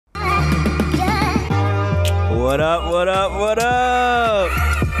What up, what up, what up?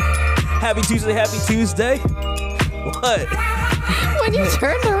 Happy Tuesday, happy Tuesday. What? When you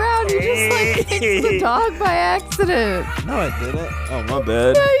turned around, you just like kicked the dog by accident. No, I didn't. Oh, my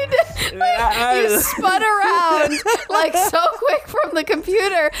bad. No, you did. You spun around like so quick from the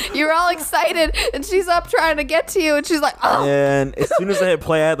computer. You were all excited, and she's up trying to get to you, and she's like, oh. And as soon as I hit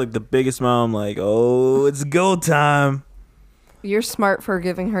play, I had like the biggest smile. I'm like, oh, it's go time. You're smart for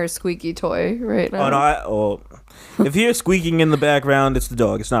giving her a squeaky toy right now. Oh, no, if you hear squeaking in the background, it's the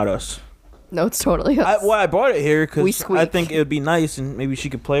dog. It's not us. No, it's totally us. I brought it here because squeak. I think it would be nice and maybe she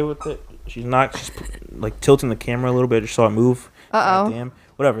could play with it. She's not. She's like tilting the camera a little bit. I just saw it move. Uh-oh. Damn.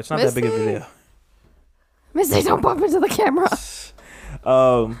 Whatever. It's not that big of a video. Missy, don't bump into the camera.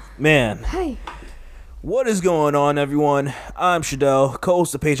 Man. Hey. What is going on, everyone? I'm Shadell,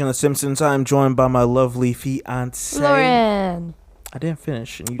 co-host of Page on The Simpsons. I'm joined by my lovely fiancée. Lauren. I didn't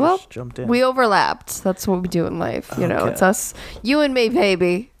finish, and you just jumped in. We overlapped. That's what we do in life. You know, it's us. You and me,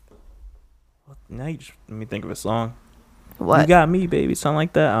 baby. Now you just let me think of a song. What? You got me, baby. Something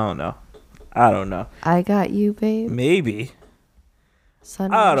like that. I don't know. I got you, babe. Maybe.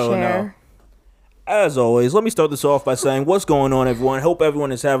 Sunny I don't know. As always, let me start this off by saying what's going on, everyone. Hope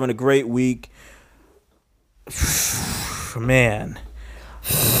everyone is having a great week. Man.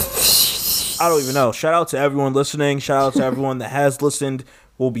 I don't even know. Shout out to everyone listening. Shout out to everyone that has listened,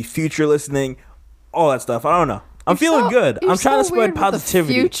 will be future listening, all that stuff. I don't know. I'm feeling good. I'm trying to spread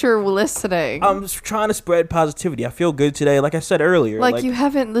positivity. Future listening. I'm trying to spread positivity. I feel good today. Like I said earlier. Like you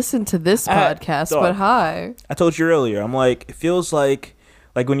haven't listened to this podcast, but hi. I told you earlier. I'm like, it feels like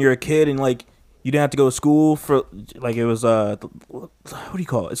when you're a kid and like you didn't have to go to school for like it was what do you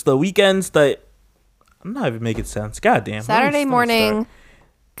call it? It's the weekends that I'm not even making sense. Goddamn. Saturday morning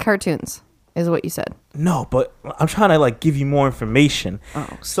cartoons is what you said. No, but I'm trying to like give you more information. Oh,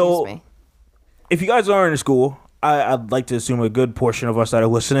 excuse me. If you guys are in school, I'd like to assume a good portion of us that are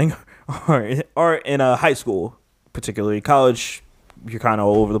listening are in high school, particularly college. You're kind of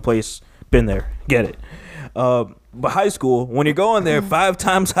all over the place. Been there, get it. But high school, when you're going there 5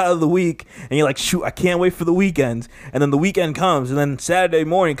 times out of the week, and you're like, shoot, I can't wait for the weekend. And then the weekend comes, and then Saturday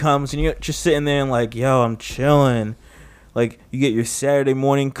morning comes, and you're just sitting there and like, yo, I'm chilling. Like, you get your Saturday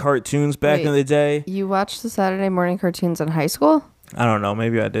morning cartoons back in the day. You watched the Saturday morning cartoons in high school? I don't know.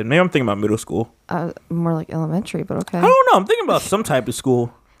 Maybe I did. Maybe I'm thinking about middle school. More like elementary, but okay. I don't know. I'm thinking about some type of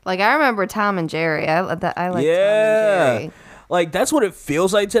school. Like, I remember Tom and Jerry. I like Tom and Jerry. Like, that's what it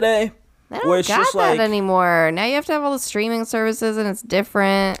feels like today. I don't got that anymore. Now you have to have all the streaming services, and it's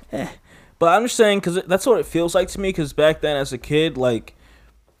different. But I'm just saying, because that's what it feels like to me, because back then as a kid, like,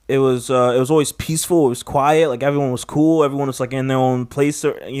 it was always peaceful. It was quiet. Like, everyone was cool. Everyone was, like, in their own place,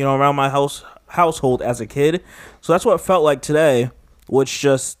 you know, around my household as a kid. So that's what it felt like today. Which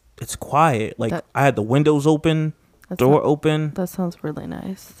just, it's quiet. Like, I had the windows open, door open. That sounds really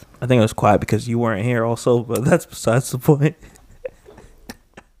nice. I think it was quiet because you weren't here also, but that's besides the point.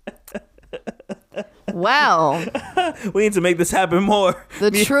 Well. We need to make this happen more.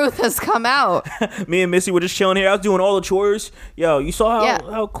 The truth has come out. Me and Missy were just chilling here. I was doing all the chores. Yo, you saw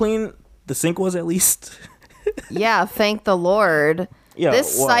how clean the sink was at least? Yeah, thank the Lord. Yo,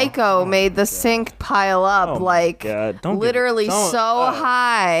 this psycho made the sink pile up literally so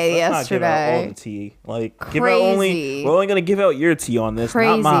high yesterday. All the tea, like crazy. We're only gonna give out your tea on this,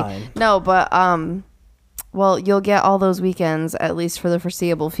 not mine. No, but well, you'll get all those weekends at least for the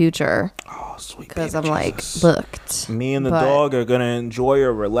foreseeable future. Oh, sweet. Because I'm like booked. Me and the dog are gonna enjoy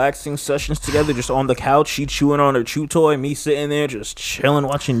our relaxing sessions together, just on the couch. She chewing on her chew toy, me sitting there just chilling,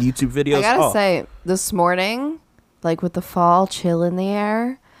 watching YouTube videos. I gotta say, this morning. Like with the fall chill in the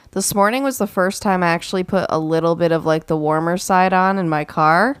air. This morning was the first time I actually put a little bit of like the warmer side on in my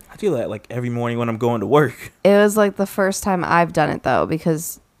car. I feel that like every morning when I'm going to work. It was like the first time I've done it though,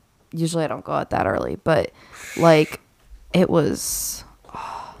 because usually I don't go out that early. But like it was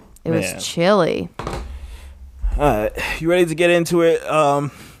chilly. You ready to get into it?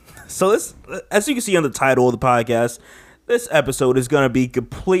 So this, as you can see on the title of the podcast, this episode is going to be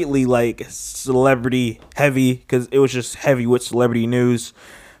completely like celebrity heavy because it was just heavy with celebrity news.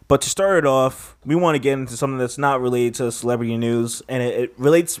 But to start it off, we want to get into something that's not related to celebrity news. And it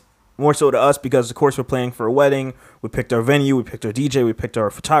relates more so to us because, of course, we're planning for a wedding. We picked our venue. We picked our DJ. We picked our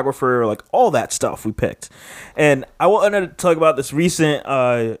photographer. Like all that stuff we picked. And I wanted to talk about this recent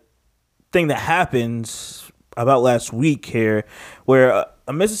thing that happened about last week here where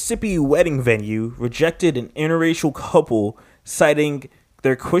a Mississippi wedding venue rejected an interracial couple citing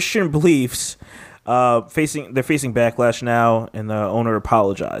their Christian beliefs. They're facing backlash now, and the owner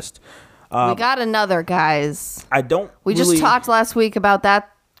apologized. We got another, guys. We just talked last week about that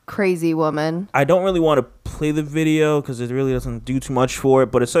crazy woman. I don't really want to play the video because it really doesn't do too much for it.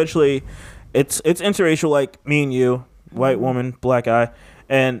 But essentially, it's interracial, like me and you, white woman, black guy,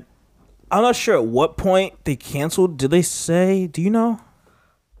 and I'm not sure at what point they canceled. Did they say? Do you know?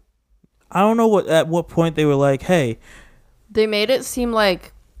 I don't know at what point they were like, hey. They made it seem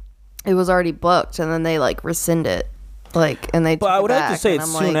like it was already booked, and then they like rescind it, like, and they. But I would have to say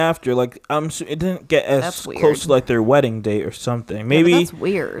it's soon after. Like, it didn't get as close to like their wedding date or something. Maybe that's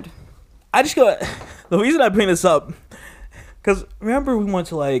weird. I just got the reason I bring this up because remember we went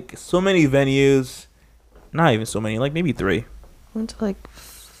to like so many venues, not even so many, like maybe 3. Went to like.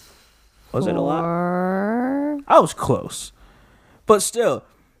 Was it a lot? I was close, but still,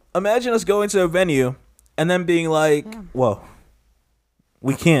 imagine us going to a venue and then being like, "Whoa,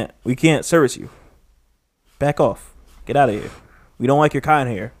 we can't service you. Back off. Get out of here. We don't like your kind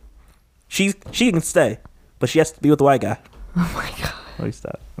here. She can stay, but she has to be with the white guy." Oh my god. Let me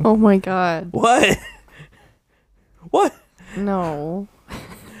stop. Oh my god. What? What? No.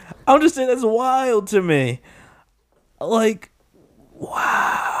 I'm just saying that's wild to me. Like,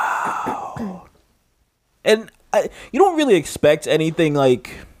 wow. And you don't really expect anything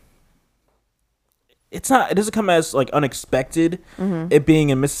like. It doesn't come as like unexpected. It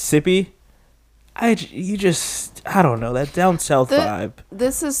being in Mississippi. I don't know, that down south vibe.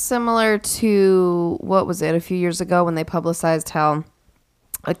 This is similar to what was it a few years ago when they publicized how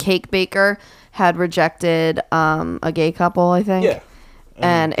a cake baker had rejected a gay couple, I think. Yeah.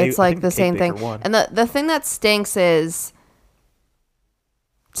 And it's like the same thing. And the thing that stinks is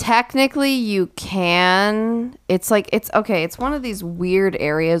technically you can. It's one of these weird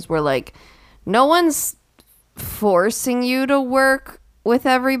areas where like no one's forcing you to work with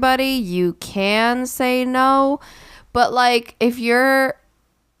everybody. You can say no, but like if you're,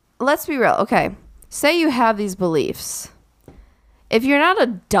 let's be real, okay, say you have these beliefs. If you're not a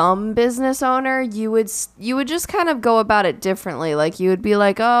dumb business owner, you would just kind of go about it differently. Like you would be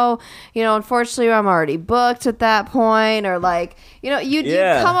like, oh, unfortunately I'm already booked at that point, or like, you'd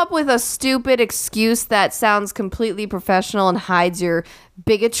come up with a stupid excuse that sounds completely professional and hides your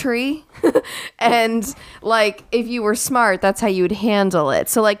bigotry. And like if you were smart, that's how you would handle it.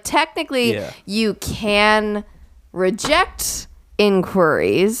 So like technically you can reject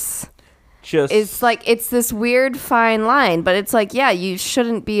inquiries. It's like it's this weird fine line, but it's like, you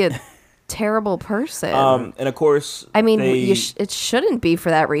shouldn't be a terrible person. And of course, I mean, it shouldn't be for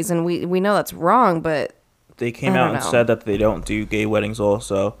that reason. We know that's wrong, but they came out and said that they don't do gay weddings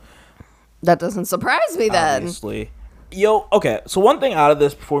also. That doesn't surprise me then. Obviously. Okay, so one thing out of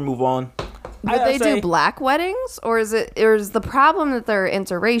this before we move on. Would they do black weddings, or is the problem that they're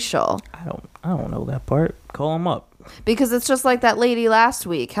interracial? I don't know that part. Call them up. Because it's just like that lady last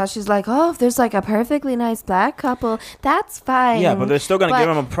week, how she's like, oh, if there's like a perfectly nice black couple, that's fine. Yeah, but they're still going to give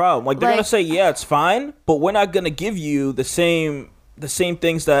them a problem. Like, they're going to say, yeah, it's fine, but we're not going to give you the same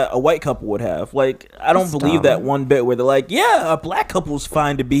things that a white couple would have. Like, I don't believe that one bit where they're like, yeah, a black couple's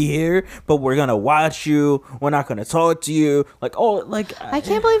fine to be here, but we're going to watch you. We're not going to talk to you. Like, oh, like. I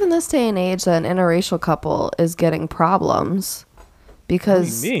can't believe in this day and age that an interracial couple is getting problems.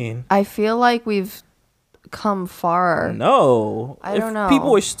 Because what do you mean? I feel like we've come far. No, I don't know.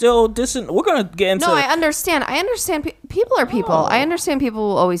 People are still dissing. We're gonna get into. No, I understand. People are people. I understand people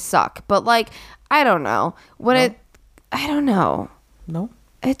will always suck, but like, I don't know I don't know. No,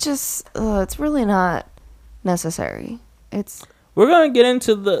 it just it's really not necessary. We're gonna get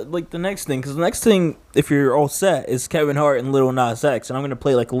into the next thing, because the next thing, if you're all set, is Kevin Hart and Lil Nas X, and I'm gonna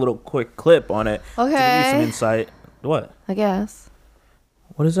play like a little quick clip on it to give you some insight. What? I guess.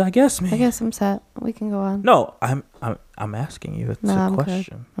 What does I guess mean? I guess I'm set. We can go on. No, I'm asking you. It's a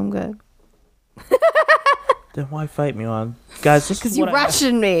question. I'm good. Then why fight me on, guys? Because you're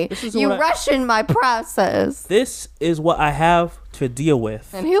rushing me. You're rushing my process. This is what I have to deal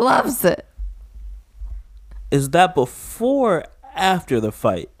with, and he loves it. Is that before, after the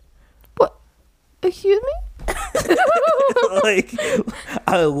fight? What? Excuse me? Like,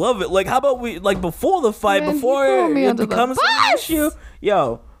 I love it. Like, how about we, like, before the fight, before it becomes an issue?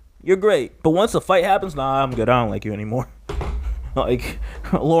 Yo, you're great. But once the fight happens, nah, I'm good. I don't like you anymore. Like,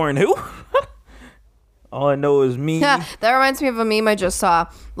 Lauren who? All I know is me. Yeah, that reminds me of a meme I just saw.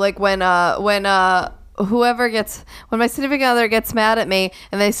 Like when my significant other gets mad at me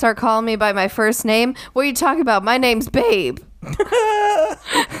and they start calling me by my first name. What are you talking about? My name's Babe.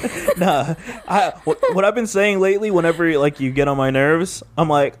 Nah, what I've been saying lately, whenever like you get on my nerves, I'm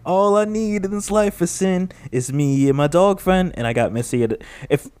like, all I need in this life for sin is me and my dog friend. And I got Missy.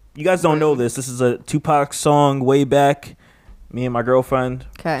 If you guys don't know this is a Tupac song way back. Me and my girlfriend.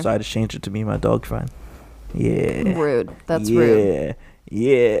 Okay. So I just changed it to me and my dog friend. Yeah. Rude. That's rude.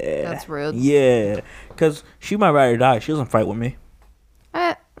 Yeah. That's rude. Yeah. Because she might ride or die. She doesn't fight with me.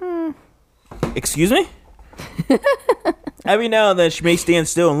 Excuse me? Every now and then she may stand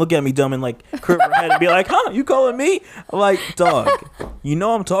still and look at me dumb and like curve her head and be like, huh, you calling me? I'm like, dog, you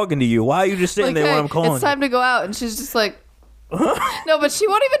know I'm talking to you. Why are you just sitting there when I'm calling it's time to go out. And she's just like, no, but she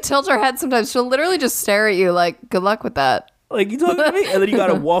won't even tilt her head sometimes. She'll literally just stare at you like, good luck with that. Like, you talking to me? And then you got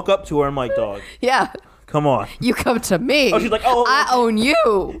to walk up to her. I'm like, dog, Yeah. come on. You come to me. Oh, she's like, oh. I own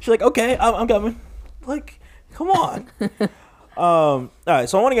you. She's like, okay, I'm coming. Like, come on. All right,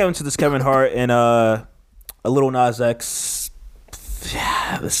 so I want to get into this Kevin Hart and a Lil Nas X,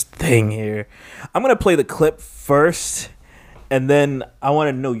 this thing here. I'm gonna play the clip first, and then I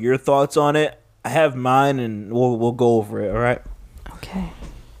want to know your thoughts on it. I have mine, and we'll go over it. All right. Okay.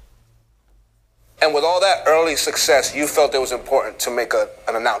 And with all that early success, you felt it was important to make an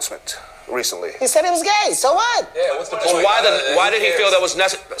announcement recently. He said he was gay. So what? Yeah, what's the point? So why did he feel that was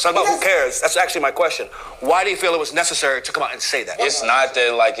necessary? It's not about who cares. That's actually my question. Why do you feel it was necessary to come out and say that? It's not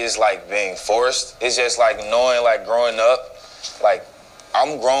that like it's like being forced. It's just like knowing, like growing up, like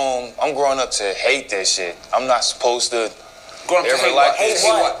I'm grown up to hate this shit. I'm not supposed to Grown up to ever hate like what? this. Hate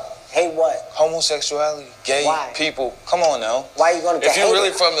what? Hate what? Homosexuality, gay Why? people. Come on now. Why are you going to If hate you're really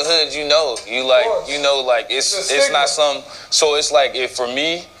it? from the hood, you know like it's not some. So it's like if for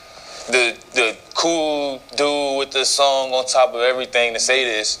me, the cool dude with the song on top of everything to say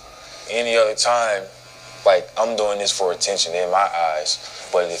this, any other time, like I'm doing this for attention in my eyes.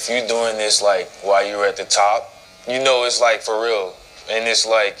 But if you're doing this like while you're at the top, you know it's like for real, and it's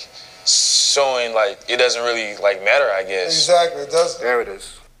like showing like it doesn't really like matter, I guess. Exactly, it does. There it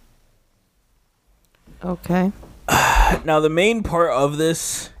is. Okay. Now the main part of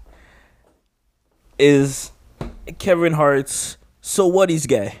this is Kevin Hart's "So What, He's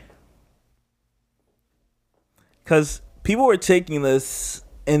Gay," because people were taking this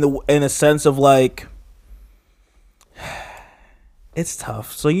in a sense of like, it's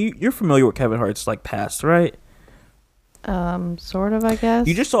tough. So you're familiar with Kevin Hart's like past, right? Sort of, I guess.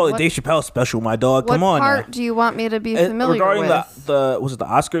 You just saw the Dave Chappelle special, my dog. Come on. What part now. do you want me to be familiar regarding with? the was it the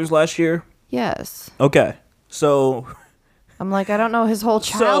Oscars last year? Yes. Okay, so I'm like, I don't know his whole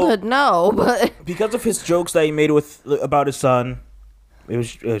childhood, no, but because of his jokes that he made about his son, it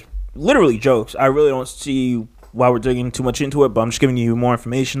was literally jokes. I really don't see why we're digging too much into it, but I'm just giving you more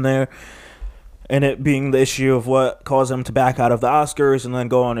information there. And it being the issue of what caused him to back out of the Oscars and then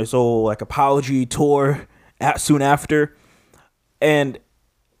go on his whole like apology tour soon after. And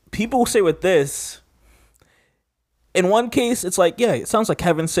people say with this, in one case, it's like, yeah, it sounds like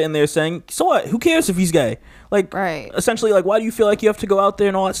Kevin sitting there saying, so what? Who cares if he's gay? Like, right. Essentially, like, why do you feel like you have to go out there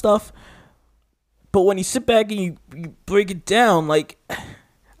and all that stuff? But when you sit back and you break it down, like,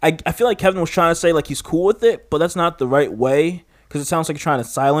 I feel like Kevin was trying to say, like, he's cool with it, but that's not the right way, because it sounds like you're trying to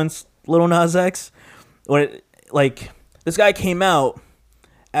silence Lil Nas X. When like, this guy came out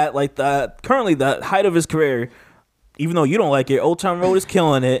at, like, currently the height of his career, even though you don't like it, Old Town Road is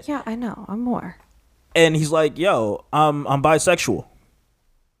killing it. Yeah, I know. I'm more. And he's like, yo, I'm bisexual.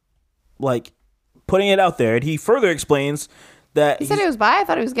 Like, putting it out there. And he further explains that He said he was bi? I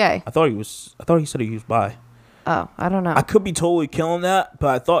thought he was gay. I thought he said he was bi. Oh, I don't know. I could be totally killing that, but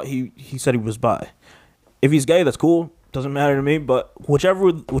I thought he said he was bi. If he's gay, that's cool. Doesn't matter to me. But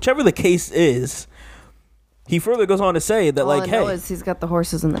whichever the case is, he further goes on to say that, All like, I know hey, is he's got the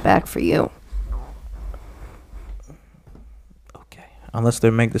horses in the back for you. okay, unless they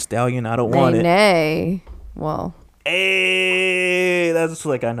make the stallion, I don't want it. Nay. Well. Hey, that's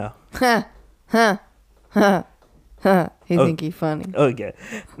like I know. He think he funny. Okay,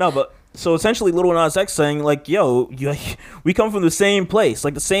 no, but so essentially, Lil Nas X saying like, "Yo, we come from the same place,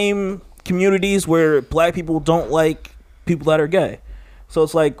 like the same communities where black people don't like people that are gay." So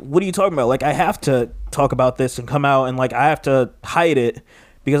it's like, what are you talking about? Like, I have to talk about this and come out and like I have to hide it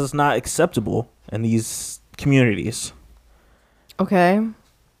because it's not acceptable in these communities. Okay.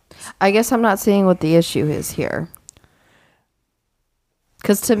 I guess I'm not seeing what the issue is here.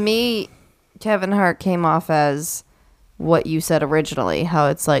 Because to me, Kevin Hart came off as what you said originally, how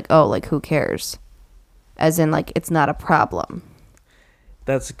it's like, oh, like, who cares? As in, like, it's not a problem.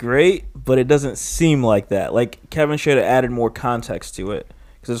 That's great, but it doesn't seem like that. Like, Kevin should have added more context to it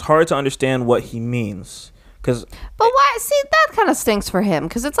because it's hard to understand what he means. But why? See, that kind of stinks for him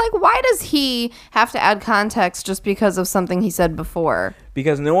because it's like, why does he have to add context just because of something he said before?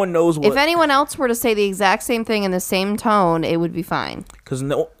 Because no one knows what. If anyone else were to say the exact same thing in the same tone, it would be fine.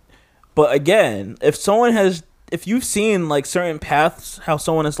 But again, if you've seen like certain paths, how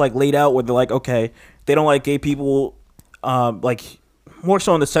someone is like laid out where they're like, okay, they don't like gay people, like more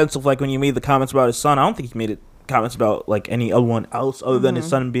so in the sense of like when you made the comments about his son, I don't think he made it comments about like anyone else other than his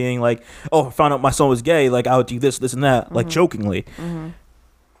son being like, oh, I found out my son was gay, like I would do this and that, like jokingly.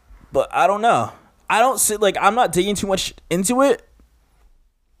 But I don't know. I don't sit like I'm not digging too much into it,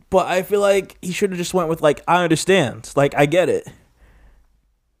 but I feel like he should have just went with like, I understand, like I get it.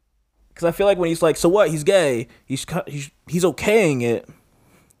 Because I feel like when he's like, so what, he's gay, he's okaying it,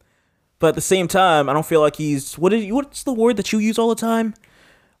 but at the same time, I don't feel like he's what's the word that you use all the time?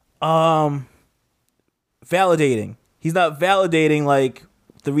 Validating. He's not validating like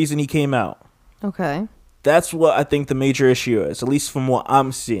the reason he came out. Okay. That's what I think the major issue is, at least from what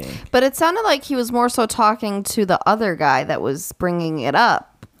I'm seeing. But it sounded like he was more so talking to the other guy that was bringing it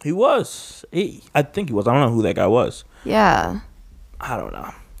up. He was. I think he was. I don't know who that guy was. Yeah. I don't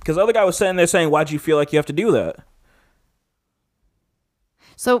know. Because the other guy was sitting there saying, why'd you feel like you have to do that?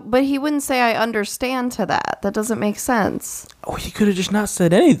 So, but he wouldn't say I understand to that. That doesn't make sense. Oh, he could have just not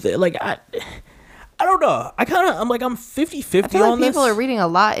said anything. Like, I don't know. I'm 50-50 I feel like on this. people are reading a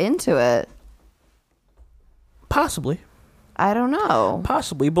lot into it. Possibly. I don't know.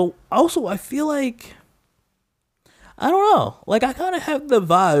 Possibly. But also, I feel like, I don't know. Like, I kind of have the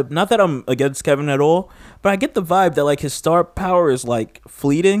vibe, not that I'm against Kevin at all, but I get the vibe that, like, his star power is, like,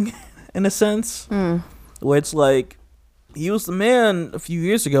 fleeting in a sense. Where it's like, he was the man a few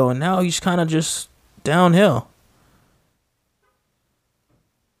years ago, and now he's kind of just downhill.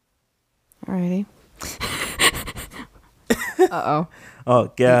 Alrighty. Uh-oh.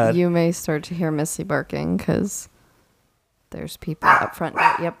 Oh, God. You may start to hear Missy barking because there's people up front.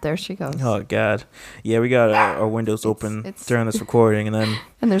 Yep, there she goes. Oh, God. Yeah, we got our windows open it's- during this recording, and then,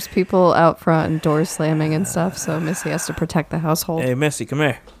 And there's people out front and doors slamming and stuff, so Missy has to protect the household. hey, Missy, come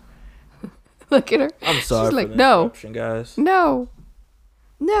here. Look at her. I'm sorry She's for like, the no, interruption, guys. no,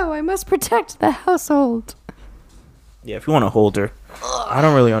 I must protect the household. Yeah, if you want to hold her. I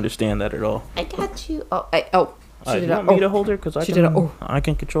don't really understand that at all. I got you. She Do did you a, want me to hold her? Because She did a, I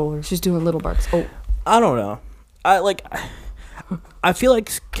can control her. She's doing little barks. Oh. I don't know. I feel like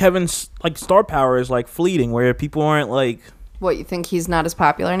Kevin's like star power is like fleeting, where people aren't like. What, you think he's not as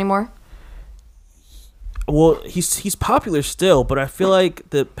popular anymore? Well, he's popular still, but I feel like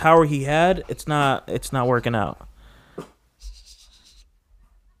the power he had, it's not working out.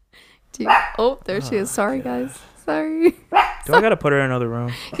 There she is. Sorry, guys. Sorry. Do I gotta put her in another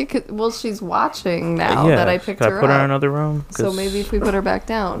room? You could, well, she's watching now that I picked Can her I put her in up. another room? So maybe if we put her back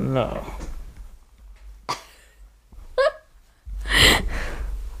down. No.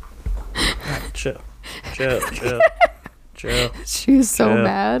 Alright, chill. She was so Chill.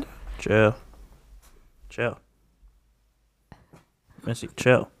 mad. Chill. Missy,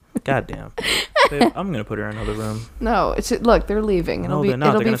 chill. Goddamn. Babe, I'm gonna put her in another room. No, look, they're leaving. No, they're not.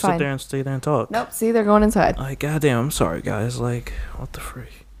 It'll They're be gonna fine. sit there and stay there and talk. Nope. See, they're going inside. Like, goddamn, I'm sorry, guys. Like, what the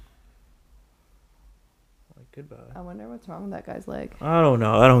freak? Like, goodbye. I wonder what's wrong with that guy's leg. I don't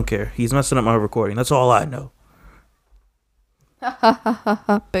know. I don't care. He's messing up my recording. That's all I know.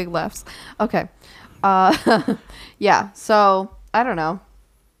 Big laughs. Okay. Yeah. So I don't know.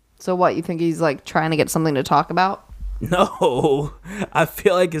 So what, you think he's like trying to get something to talk about? No, I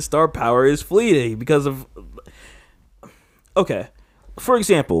feel like his star power is fleeting because of. Okay, for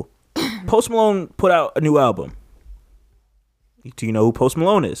example, Post Malone put out a new album. Do you know who Post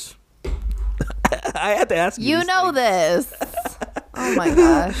Malone is? I had to ask you. You know this. Oh my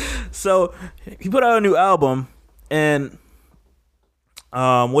gosh. So he put out a new album, and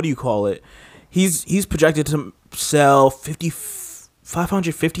what do you call it? He's projected to sell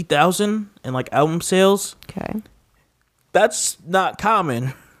 550,000 in like album sales. Okay. That's not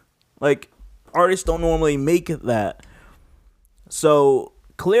common. Like, artists don't normally make that. So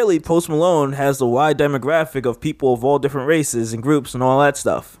clearly Post Malone has a wide demographic of people of all different races and groups and all that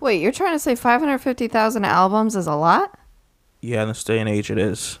stuff. Wait, you're trying to say 550,000 albums is a lot? Yeah, in this day and age it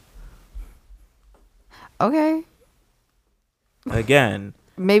is. Okay. Again,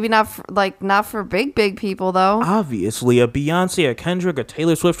 Maybe not for big people though. obviously a Beyonce, a Kendrick, a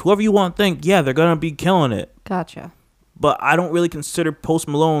Taylor Swift, whoever you want to think, yeah, they're gonna be killing it. Gotcha. But I don't really consider Post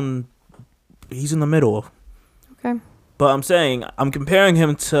Malone, he's in the middle. Okay. But I'm saying, I'm comparing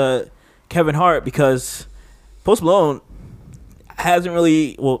him to Kevin Hart because Post Malone hasn't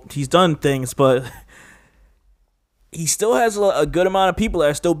really, well, he's done things, but he still has a good amount of people that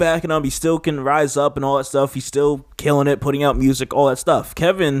are still backing him. He still can rise up and all that stuff. He's still killing it, putting out music, all that stuff.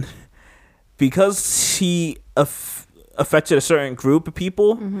 Kevin, because he affected a certain group of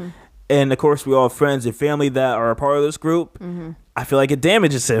people, and of course we all have friends and family that are a part of this group, I feel like it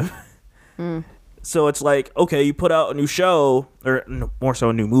damages him. So it's like, okay, you put out a new show, or more so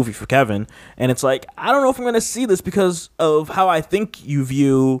a new movie for Kevin, and it's like, I don't know if I'm going to see this because of how I think you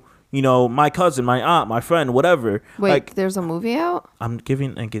view you know, my cousin, my aunt, my friend, whatever. Wait, like, there's a movie out? I'm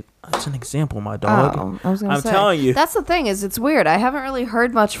giving it's an example, my dog. Oh, I was gonna say. I'm telling you. That's the thing, is it's weird. I haven't really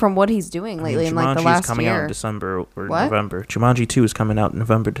heard much from what he's doing lately in like the last coming year. out in December or What? November. Jumanji 2 is coming out in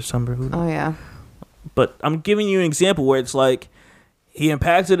November, December. Who knows? Oh yeah. But I'm giving you an example where it's like he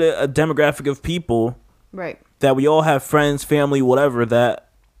impacted a demographic of people Right. that we all have friends, family, whatever, that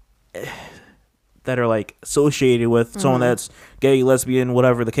are like associated with someone that's gay, lesbian,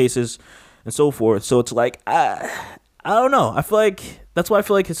 whatever the case is, and so forth. So it's like I don't know. I feel like that's why I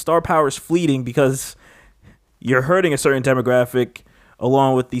feel like his star power is fleeting, because you're hurting a certain demographic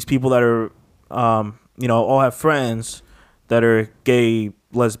along with these people that are you know, all have friends that are gay,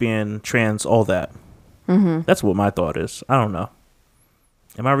 lesbian, trans, all that. That's what my thought is. I don't know.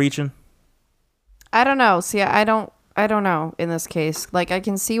 Am I reaching? I don't know. See, I don't know in this case. Like, I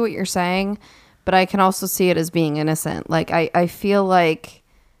can see what you're saying, but I can also see it as being innocent. Like, I feel like,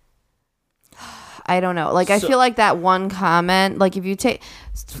 I don't know. Like, I feel like that one comment, like if you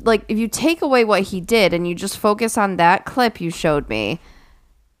take away what he did and you just focus on that clip you showed me,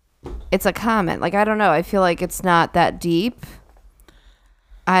 it's a comment. Like, I don't know. I feel like it's not that deep.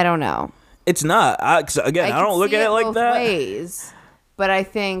 I don't know. It's not. I don't look at it like both that. Ways. But I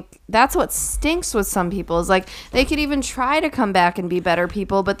think that's what stinks with some people, is like they could even try to come back and be better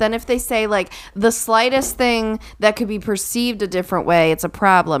people, but then if they say like the slightest thing that could be perceived a different way, it's a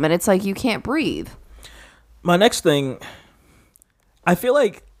problem, and it's like you can't breathe. My next thing, I feel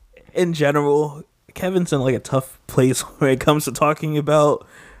like in general, Kevin's in like a tough place when it comes to talking about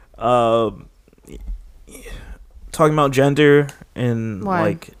gender and Why?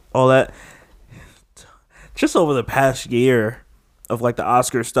 like all that. Just over the past year of like the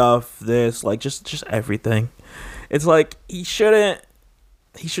Oscar stuff, this like just everything, it's like he should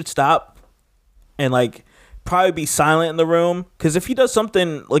stop and like probably be silent in the room, because if he does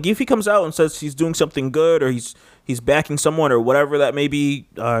something, like if he comes out and says he's doing something good, or he's backing someone or whatever that may be,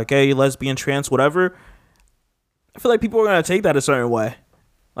 gay, lesbian, trans, whatever, I feel like people are gonna take that a certain way,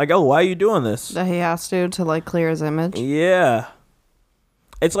 like, oh, why are you doing this? That he has to like clear his image. Yeah,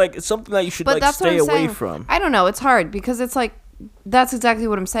 it's like it's something that you should like stay away from. I don't know. It's hard because it's like, that's exactly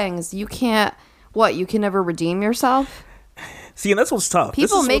what I'm saying, is you can never redeem yourself. See, and that's what's tough.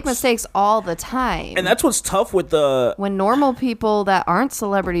 People make mistakes all the time. And that's what's tough with the... When normal people that aren't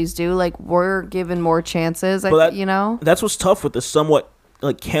celebrities do, like, we're given more chances, you know? That's what's tough with the somewhat,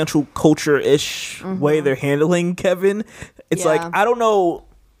 like, cancel culture-ish way they're handling Kevin. It's like, I don't know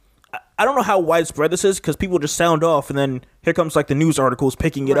how widespread this is, because people just sound off, and then here comes, like, the news articles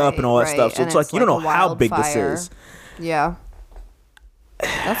picking it up and all that stuff. So it's like, you don't know how big this is. Yeah.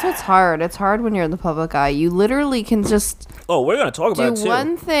 That's what's hard. It's hard when you're in the public eye. You literally can just we're gonna talk about it too. Do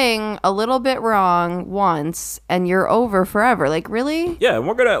one thing a little bit wrong once, and you're over forever. Like, really? Yeah, and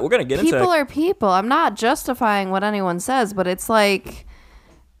we're gonna get into it. People are people. I'm not justifying what anyone says, but it's like,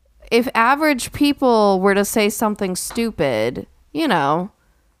 if average people were to say something stupid, you know,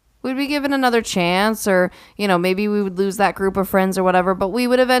 we'd be given another chance, or, you know, maybe we would lose that group of friends or whatever, but we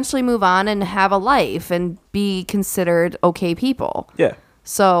would eventually move on and have a life and be considered okay people. Yeah.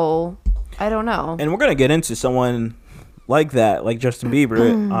 So, I don't know. And we're going to get into someone like that, like Justin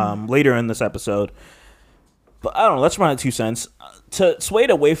Bieber, later in this episode. But I don't know, let's run it 2 cents. To sway it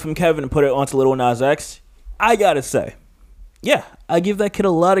away from Kevin and put it onto Lil Nas X, I got to say, yeah, I give that kid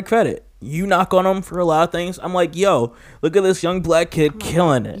a lot of credit. You knock on him for a lot of things. I'm like, yo, look at this young black kid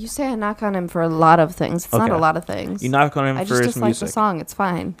killing it. You say I knock on him for a lot of things. It's not a lot of things. You knock on him for his music. I just dislike the song. It's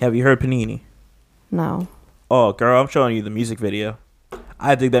fine. Have you heard Panini? No. Oh, girl, I'm showing you the music video.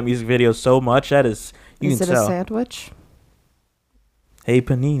 I dig that music video so much. That is, you can tell. Is it a sandwich? Hey,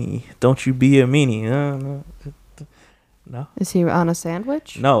 Panini, don't you be a meanie. No. Is he on a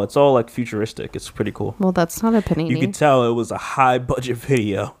sandwich? No, it's all like futuristic. It's pretty cool. Well, that's not a Panini. You can tell it was a high budget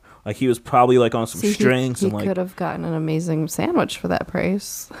video. Like, he was probably like on some strings. He could have gotten an amazing sandwich for that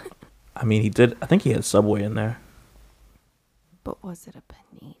price. I mean, he did. I think he had Subway in there. But was it a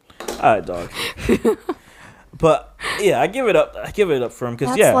Panini? All right, dog. But yeah, I give it up. For him,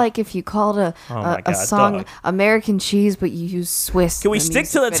 because that's like if you called a song dog. American cheese, but you use Swiss. Can we stick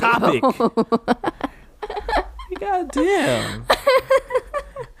to the topic? God damn.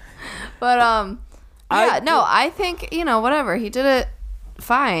 But I think, you know, whatever, he did it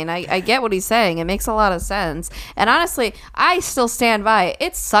fine. I get what he's saying. It makes a lot of sense. And honestly, I still stand by it.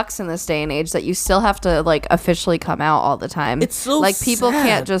 It sucks in this day and age that you still have to like officially come out all the time. It's so like people sad.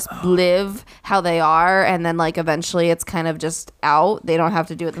 Can't just live how they are, and then like eventually it's kind of just out. They don't have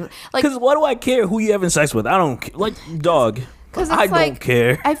to do it. Like, because what do I care who you having sex with? I don't care. Like, dog. I don't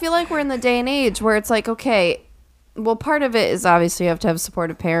care. I feel like we're in the day and age where it's like, okay, well, part of it is obviously you have to have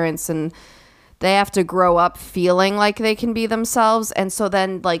supportive parents, and they have to grow up feeling like they can be themselves. And so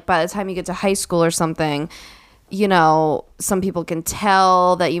then, like, by the time you get to high school or something, you know, some people can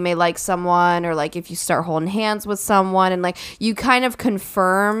tell that you may like someone, or like if you start holding hands with someone, and like you kind of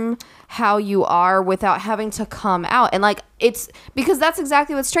confirm how you are without having to come out. And like, it's because that's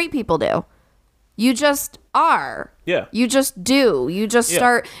exactly what straight people do. You just are. Yeah. You just do. You just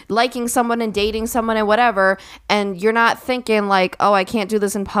start liking someone and dating someone and whatever. And you're not thinking like, oh, I can't do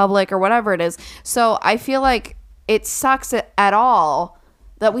this in public or whatever it is. So I feel like it sucks at all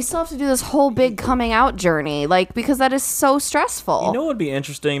that we still have to do this whole big coming out journey. Like, because that is so stressful. You know what would be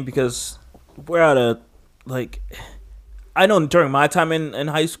interesting? Because we're at a, like, I know during my time in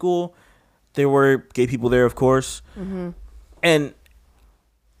high school, there were gay people there, of course. Mm-hmm. And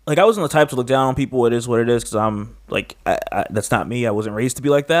like, I wasn't the type to look down on people. It is what it is, because I'm like, that's not me. I wasn't raised to be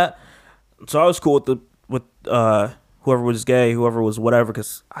like that. So I was cool with whoever was gay, whoever was whatever,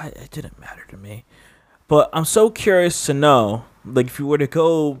 because it didn't matter to me. But I'm so curious to know, like, if you were to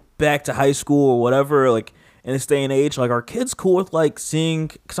go back to high school or whatever, like, in this day and age, like, are kids cool with, like, seeing,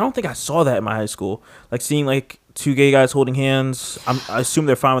 because I don't think I saw that in my high school, like, seeing, like, two gay guys holding hands. I assume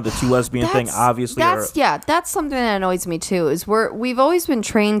they're fine with the two lesbian thing, obviously. That's something that annoys me too, is we've always been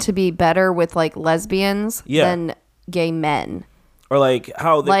trained to be better with like lesbians than gay men. Or like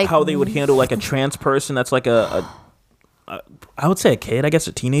how they would handle like a trans person that's like I would say a kid, I guess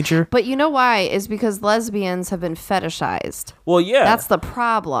a teenager. But you know why? Is because lesbians have been fetishized. Well, yeah. That's the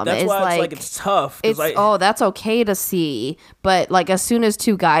problem. That's why it's tough. Oh, that's okay to see. But like as soon as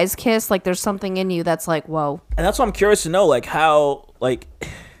two guys kiss, like there's something in you that's like, whoa. And that's what I'm curious to know, like how, like,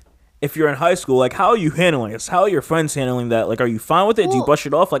 if you're in high school, like how are you handling this? How are your friends handling that? Like, are you fine with it? Do you brush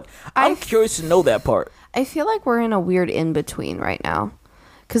it off? Like, I'm curious to know that part. I feel like we're in a weird in-between right now.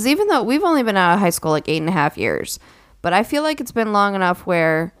 Because even though we've only been out of high school like 8.5 years, but I feel like it's been long enough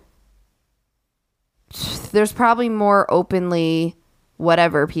where there's probably more openly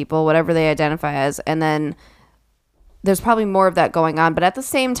whatever people, whatever they identify as, and then there's probably more of that going on. But at the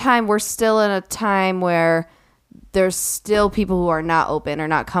same time, we're still in a time where there's still people who are not open or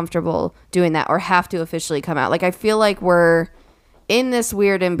not comfortable doing that or have to officially come out. Like, I feel like we're in this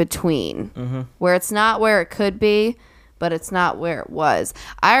weird in-between where it's not where it could be, but it's not where it was.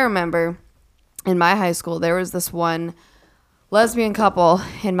 I remember in my high school, there was this one lesbian couple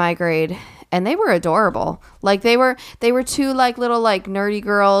in my grade, and they were adorable. Like they were two like little like nerdy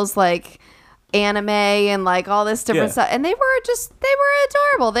girls, like anime and like all this different stuff. And they were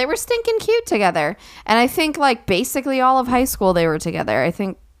adorable. They were stinking cute together. And I think like basically all of high school they were together. I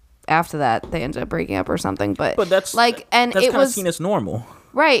think after that they ended up breaking up or something. But that's like, and that's it was seen as normal,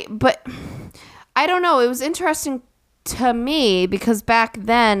 right? But I don't know. It was interesting to me because back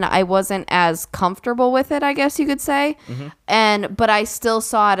then I wasn't as comfortable with it, I guess you could say. But I still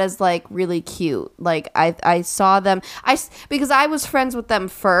saw it as like really cute. Like I saw them because I was friends with them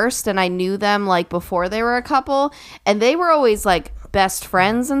first and I knew them like before they were a couple, and they were always like best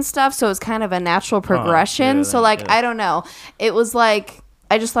friends and stuff, so it was kind of a natural progression. I don't know, it was like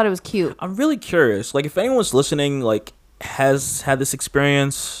I just thought it was cute. I'm really curious, like if anyone's listening like has had this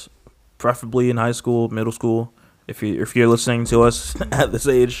experience, preferably in high school, middle school. If you're listening to us at this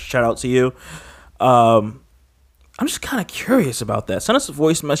age, shout out to you. I'm just kind of curious about that. Send us a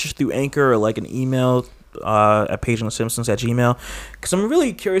voice message through Anchor or like an email at pageandthesimpsons@gmail.com, because I'm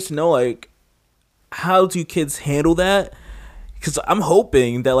really curious to know like how do kids handle that? Because I'm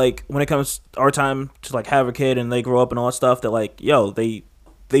hoping that like when it comes our time to like have a kid and they grow up and all that stuff, that like they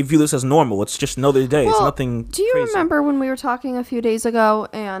view this as normal. It's just another day. It's nothing. Do you remember when we were talking a few days ago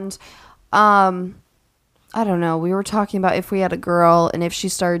and I don't know, we were talking about if we had a girl and if she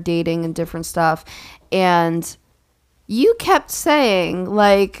started dating and different stuff, and you kept saying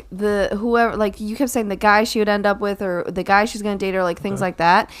like you kept saying the guy she would end up with or the guy she's going to date or like things like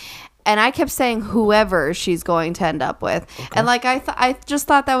that. And I kept saying whoever she's going to end up with. Okay. And like I just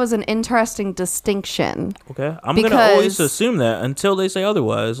thought that was an interesting distinction. Okay. I'm going to always assume that until they say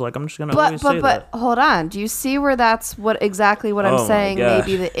otherwise. Like I'm just going to always say that. But hold on. Do you see where that's exactly what I'm saying may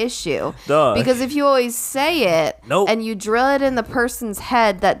be the issue? Duh. Because if you always say it and you drill it in the person's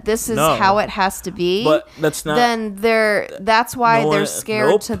head that this is how it has to be, but that's not, then that's why they're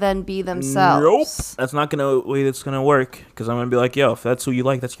scared to then be themselves. Nope. That's not the way that's going to work, because I'm going to be like, yo, if that's who you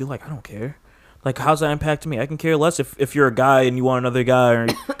like, that's who you like. I don't care. Like, how's that impact me? I can care less if you're a guy and you want another guy, or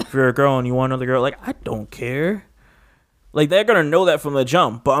if you're a girl and you want another girl. Like, I don't care. Like, they're gonna know that from the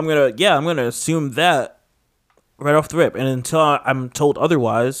jump. But I'm gonna assume that right off the rip. And until I'm told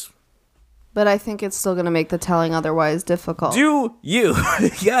otherwise, But I think it's still going to make the telling otherwise difficult. Do you?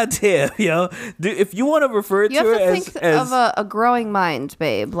 Goddamn, yo. If you want to refer to You have it to as... think of a growing mind,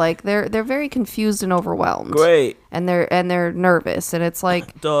 babe. Like, they're very confused and overwhelmed. Great. And they're nervous. And it's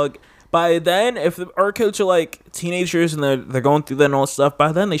like... Dog, by then, if our kids are like teenagers and they're going through that and all that stuff,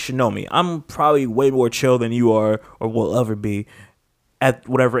 by then they should know me. I'm probably way more chill than you are or will ever be at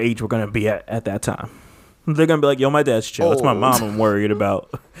whatever age we're going to be at that time. They're going to be like, yo, my dad's chill. It's my mom I'm worried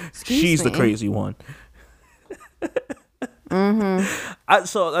about. She's the crazy one.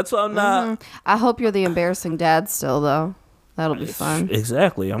 So that's why I'm not... I hope you're the embarrassing dad still, though. That'll be fun.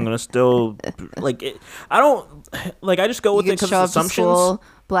 Exactly. I'm going to still... like, I don't... Like, I just go with it because it's assumptions. School,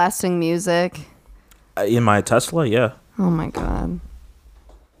 blasting music. In my Tesla, yeah. Oh, my God.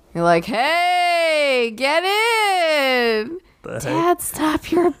 You're like, hey, get in. Dad,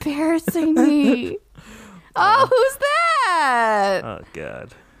 stop. You're embarrassing me. Oh, who's that? Oh,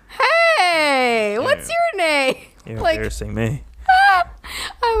 God. Hey, what's your name? You're embarrassing me. I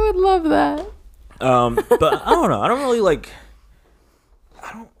would love that. But I don't know. I don't really like...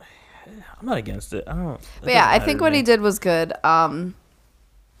 I'm not against it. I don't... But yeah, I think what he did was good.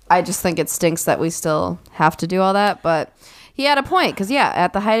 I just think it stinks that we still have to do all that. But he had a point. Because, yeah,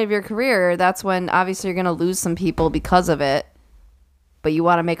 at the height of your career, that's when obviously you're going to lose some people because of it. But you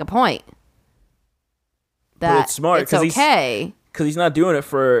want to make a point. That but it's smart it's okay. Because he's not doing it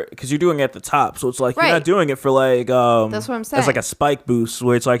for... Because you're doing it at the top. So it's like, Right. you're not doing it for like... That's what I'm saying. As like a spike boost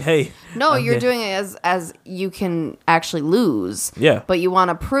where it's like, hey... No, you're doing it as you can actually lose. Yeah. But you want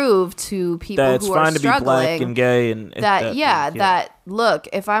to prove to people that it's who are fine to be struggling black and gay and... that look,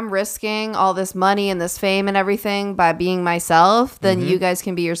 if I'm risking all this money and this fame and everything by being myself, then you guys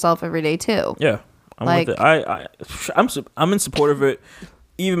can be yourself every day too. Yeah. I'm with it. I'm in support of it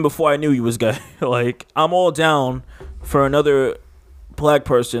even before I knew he was gay. Like, I'm all down for another black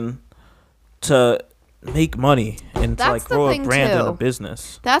person to make money and to like grow a brand and a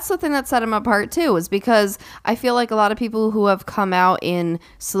business. That's the thing that set him apart too, is because I feel like a lot of people who have come out in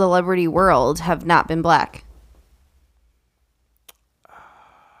celebrity world have not been black.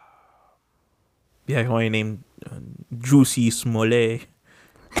 Yeah, why you named Juicy Smollett.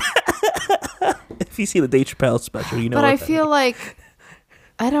 If you see the Dave Chappelle special, you know. But I feel like,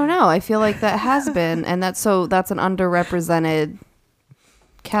 I don't know. I feel like that has been, and that's an underrepresented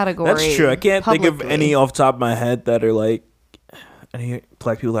category. That's true. I can't think of publicly. any off the top of my head that are like any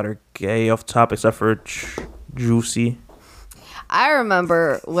black people that are gay off the top, except for Juicy. I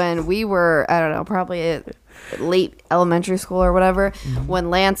remember when we were, I don't know, probably at late elementary school or whatever, when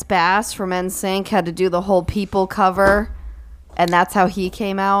Lance Bass from NSYNC had to do the whole People cover, and that's how he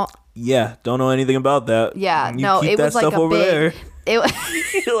came out. Yeah, don't know anything about that. Yeah, You no, keep it that was like stuff a over big. there. It,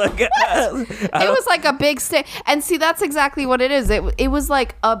 Like, it was like a big stink. And see, that's exactly what it is. It was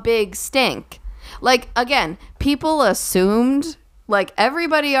like a big stink. Like, again, people assumed, like,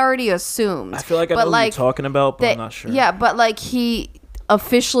 everybody already assumed. I feel like I know what you're talking about, but I'm not sure. Yeah, but like he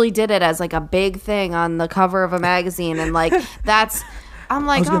officially did it as like a big thing on the cover of a magazine, and like that's... I'm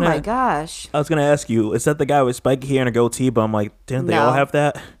like, oh my gosh. I was going to ask you, is that the guy with spiky hair and a goatee? But I'm like, didn't they all have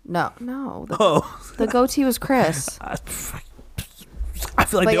that? No. Oh. The goatee was Chris. I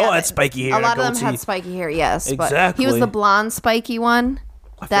feel like But they yeah, all had spiky hair A lot and a of them had goatee. spiky hair, yes. Exactly. But he was the blonde spiky one.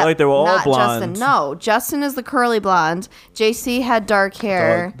 I feel like they were all not blonde. Justin. No, Justin is the curly blonde. JC had dark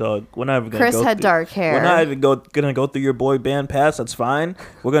hair. Dog, we're not even gonna Chris go had through, dark hair. We're not even gonna go through your boy band past. That's fine.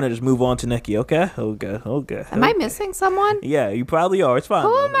 We're gonna just move on to Nikki. Okay. Am I missing someone? Yeah, you probably are. It's fine. Who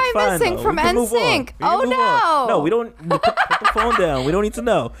though. am I It's fine, missing though. from We can move on. NSYNC? We can Oh, move no. on. No, we don't. Put the phone down. We don't need to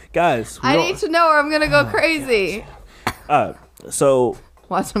know, guys. I need to know or I'm gonna go crazy. So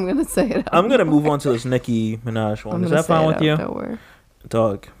Watch, I'm gonna say it. I'm gonna move on to this Nicki Minaj one. Is that fine with you, Don't worry.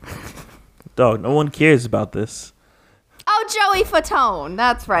 dog? Dog, no one cares about this. Oh, Joey Fatone.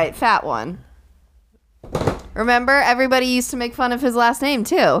 That's right, fat one. Remember, everybody used to make fun of his last name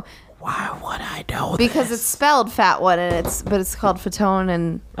too, Why would I know because this? it's spelled fat one, and it's called Fatone,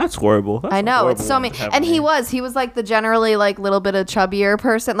 and That's horrible. That's I a know horrible it's so one mean. to have And in he there. was like the generally like little bit of chubbier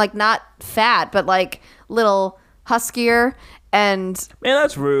person, like not fat, but like little huskier, and Man,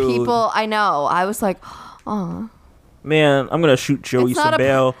 that's rude. people. I know. I was like, oh, Man, I'm gonna shoot Joey It's not a-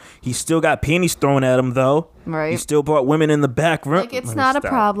 Sabelle. He still got panties thrown at him though. Right. He still brought women in the back room. like it's not a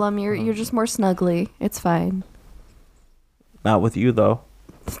problem. You're just more snuggly. It's fine. Not with you though.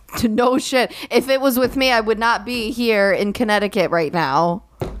 No shit. If it was with me, I would not be here in Connecticut right now.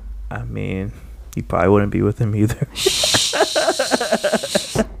 I mean, you probably wouldn't be with him either.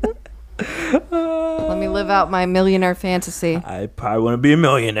 Let me live out my millionaire fantasy. I probably wouldn't be a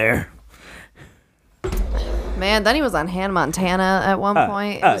millionaire. Man, then he was on Hannah Montana at one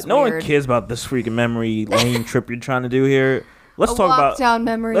point. It was no weird. one cares about this freaking memory lane trip you're trying to do here. Let's talk walk about down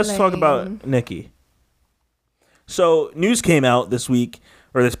memory Let's talk lane. about Nicki. So news came out this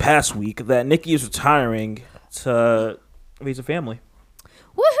past week that Nicki is retiring to raise a family.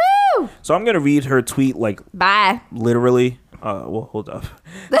 Woohoo! So I'm gonna read her tweet like Bye. literally. Well, hold up.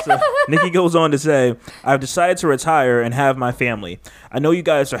 So Nicki goes on to say, "I've decided to retire and have my family. I know you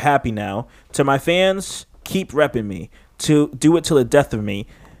guys are happy now. To my fans, keep repping me. To do it till the death of me.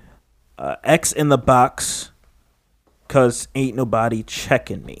 X in the box, cause ain't nobody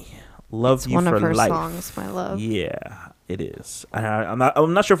checking me. Love It's you one for of her life." songs, my love. Yeah, it is. I'm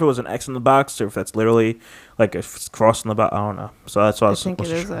not sure if it was an X in the box or if that's literally like a cross in the box. I don't know. So that's why I think it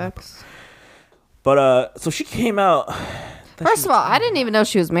is try. X. But so she came out. First of all, I didn't even know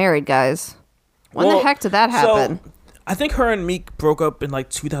she was married, guys. When Well, the heck did that happen? So, I think her and Meek broke up in like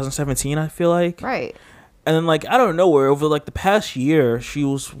 2017, I feel like. Right. And then like out of nowhere, over like the past year, she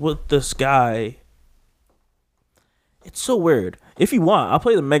was with this guy. It's so weird. If you want, I'll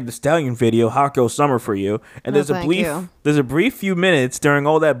play the Meg Thee Stallion video, "Hot Girl Summer" for you. And No, thank you. there's a brief few minutes during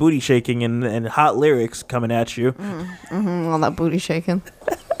all that booty shaking and hot lyrics coming at you. All that booty shaking.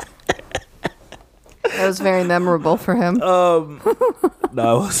 That was very memorable for him.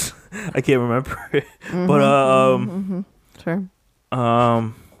 No, I can't remember it. But Sure.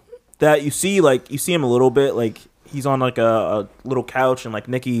 that you see him a little bit, like he's on like a little couch, and like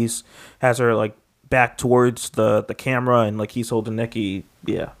Nicki's has her like back towards the camera, and like he's holding Nicki.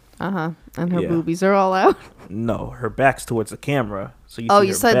 Yeah. And her Yeah. boobies are all out. No, her back's towards the camera, so you Oh, see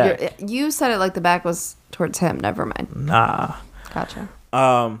you her said back. you said it like the back was towards him. Never mind. Nah. Gotcha.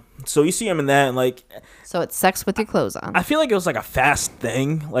 So you see him in that, and like So it's sex with your clothes on. I feel like it was like a fast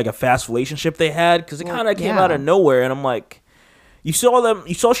thing, like a fast relationship they had, because it Well, kind of came yeah. out of nowhere, and I'm like, you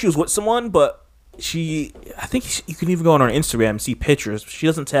saw she was with someone, but I think you can even go on her Instagram and see pictures. She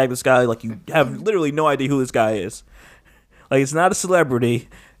doesn't tag this guy, like you have literally no idea who this guy is. Like it's not a celebrity,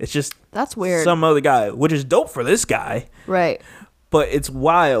 it's just That's weird. some other guy, which is dope for this guy, Right. but it's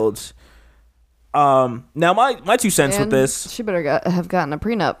wild. Now my 2 cents with And this. she better have gotten a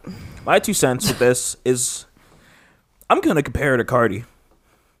prenup. My 2 cents with this is I'm gonna compare her to Cardi.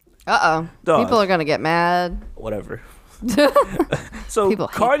 Uh-oh. Dog. People are going to get mad. Whatever. So People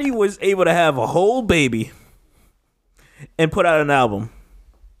hate Cardi was able to have a whole baby and put out an album.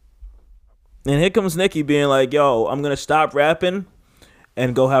 And here comes Nicki being like, "Yo, I'm gonna stop rapping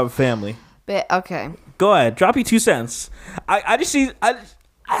and go have a family." But, okay. Go ahead, drop your 2 cents. I just see I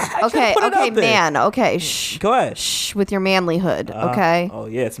Okay, couldn't put it okay, out there. man. Okay, shh. Go ahead. Shh, with your manlyhood, okay? Oh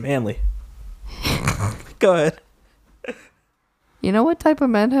yeah, it's manly. Go ahead. You know what type of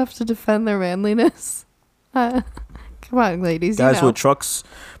men have to defend their manliness? Come on, ladies. Guys you know.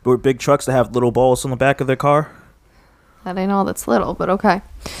 with big trucks that have little balls on the back of their car. That ain't all that's little, but okay.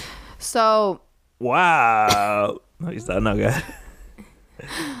 So, Wow. No, he's not no good.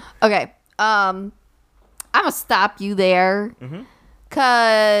 okay. I'm gonna stop you there.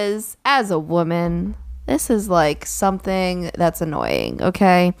 Cause as a woman, this is like something that's annoying,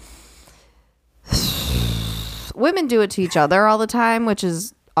 okay? Women do it to each other all the time, which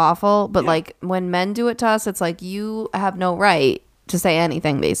is awful, but like when men do it to us, it's like you have no right to say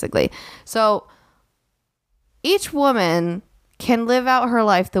anything, basically. So each woman can live out her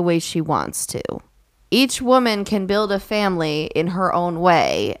life the way she wants to. Each woman can build a family in her own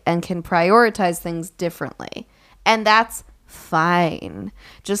way and can prioritize things differently. And that's fine.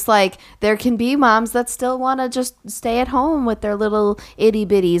 Just like there can be moms that still want to just stay at home with their little itty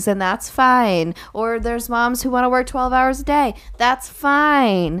bitties, and that's fine. Or there's moms who want to work 12 hours a day. That's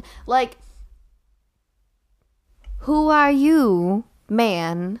fine. Like, who are you,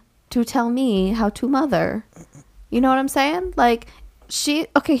 man, to tell me how to mother? You know what I'm saying? Like,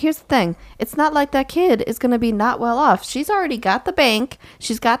 okay, here's the thing. It's not like that kid is going to be not well off. She's already got the bank.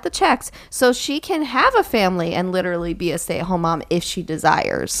 She's got the checks. So she can have a family and literally be a stay-at-home mom if she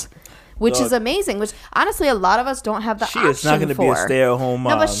desires. Which is amazing. Which, honestly, a lot of us don't have the option for. She is not going to be a stay-at-home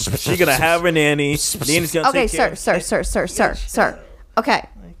mom. No, but she's going to have a nanny. Nanny's going to okay, take care sir. Okay,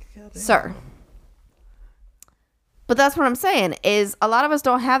 sir. But that's what I'm saying is a lot of us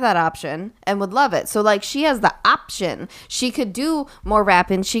don't have that option and would love it. So like she has the option. She could do more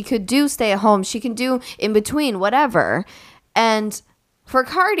rapping. She could do stay at home. She can do in between, whatever. And for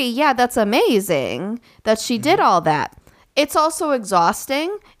Cardi, yeah, that's amazing that she did all that. It's also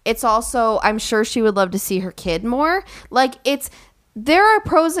exhausting. It's also, I'm sure she would love to see her kid more. Like there are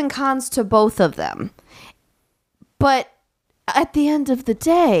pros and cons to both of them. But at the end of the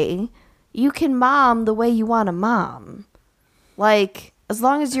day, you can mom the way you want to mom. Like, as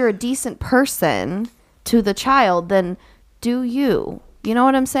long as you're a decent person, to the child, then do you. You know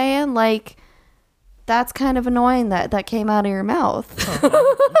what I'm saying? Like, that's kind of annoying that came out of your mouth.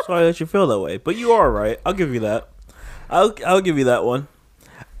 I'm sorry that you feel that way, but you are right. I'll give you that. I'll give you that one.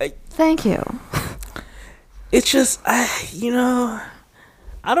 Thank you. It's just, I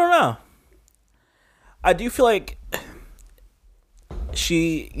don't know. I do feel like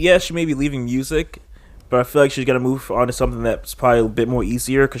she may be leaving music, but I feel like she's gonna move on to something that's probably a bit more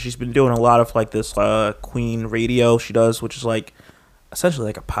easier because she's been doing a lot of like this Queen radio she does, which is like essentially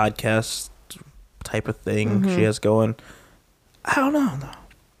like a podcast type of thing she has going. I don't know.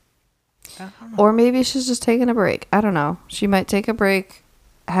 Or maybe she's just taking a break. I don't know. She might take a break,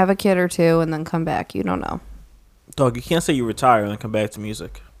 have a kid or two, and then come back. You don't know. Dog, you can't say you retire and then come back to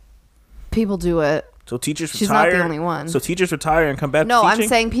music. People do it. So teachers She's retire. not the only one. So teachers retire and come back No, to teaching? I'm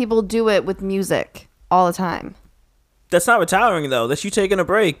saying people do it with music all the time. That's not retiring, though. That's you taking a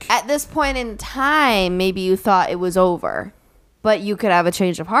break. At this point in time, maybe you thought it was over, but you could have a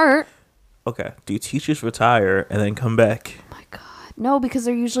change of heart. Okay. Do teachers retire and then come back? Oh my God. No, because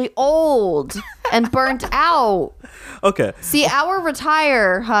they're usually old and burnt out. Okay. See, our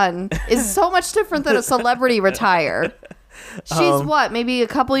retire, hun, is so much different than a celebrity retire. She's what, maybe a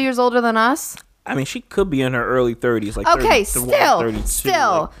couple years older than us? I mean, she could be in her early 30s. Like Okay, 31, 32,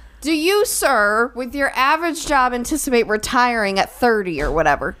 still. like- Do you, sir, with your average job, anticipate retiring at 30 or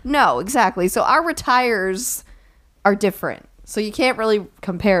whatever? No, exactly. So our retires are different. So you can't really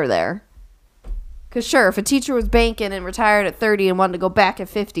compare there. Because sure, if a teacher was banking and retired at 30 and wanted to go back at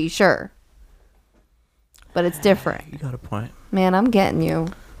 50, sure. But it's different. You got a point. Man, I'm getting you.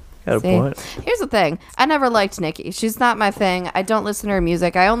 Got a See? point. Here's the thing. I never liked Nicki. She's not my thing. I don't listen to her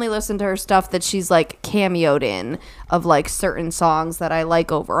music. I only listen to her stuff that she's like cameoed in of like certain songs that I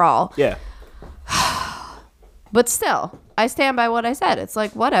like overall. Yeah. But still, I stand by what I said. It's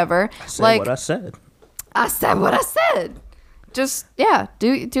like whatever. I said like what I said. I said what I said. Just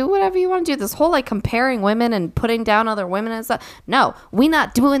do whatever you want to do. This whole like comparing women and putting down other women and stuff. No, we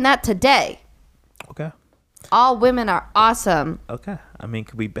not doing that today. Okay. All women are awesome. Okay. I mean,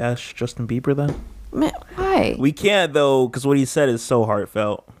 could we bash Justin Bieber then? Man, why? We can't, though, because what he said is so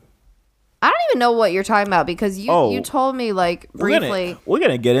heartfelt. I don't even know what you're talking about because you told me like briefly. We're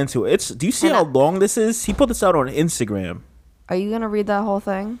gonna get into it. Do you see And how long this is? He put this out on Instagram. Are you gonna read that whole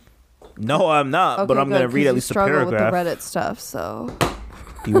thing? No, I'm not, but I'm good, gonna read 'cause at you least a struggle paragraph. with the Reddit stuff, so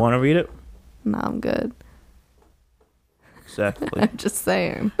Do you want to read it? no, I'm good. Exactly. I'm just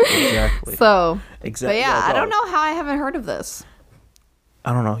saying. Exactly. So, Exactly. but yeah, I dog. don't know how I haven't heard of this.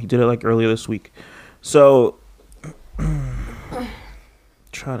 I don't know. He did it like earlier this week. So,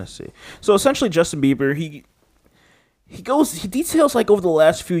 trying to see. So essentially, Justin Bieber, he details like over the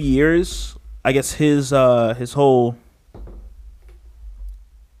last few years, I guess his whole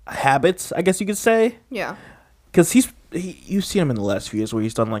habits, I guess you could say, Yeah. because you've seen him in the last few years where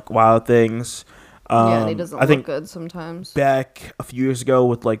he's done like wild things. Yeah, and he doesn't I look think good sometimes. back a few years ago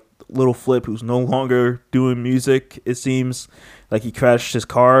with like Little Flip, who's no longer doing music. It seems like he crashed his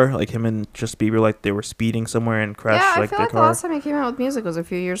car, like him and Justin Bieber, like they were speeding somewhere and crashed Yeah, I like feel their like the car. last time he came out with music was a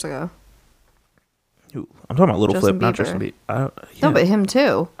few years ago. Who? I'm talking about Little Justin Flip, not Bieber. Justin Bieber. No, Yeah. but him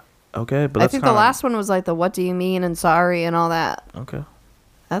too. Okay, but I that's think the kinda- last one was like the "What Do You Mean" and "Sorry" and all that. Okay,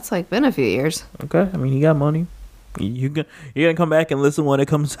 That's like been a few years. okay. I mean, he got money. You're gonna come back and listen when it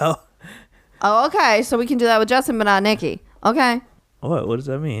comes out. Oh, okay. So we can do that with Justin, but not Nicki. Okay. What does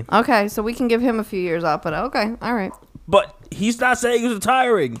that mean? Okay. So we can give him a few years off, but okay. All right. But he's not saying he's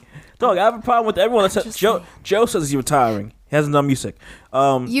retiring. Dog, I have a problem with everyone that says Joe says he's retiring. He hasn't done music.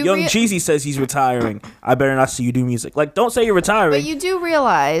 Young Jeezy says he's retiring. I better not see you do music. Like, don't say you're retiring. But you do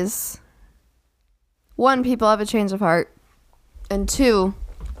realize, one, people have a change of heart, and two,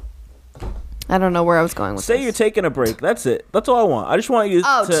 I don't know where I was going with Say this. you're taking a break. That's it. That's all I want. I just want you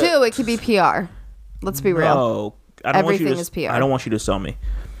Oh, to... two, it could be PR. Let's be real. No, I don't Everything want you to, is PR. I don't want you to sell me.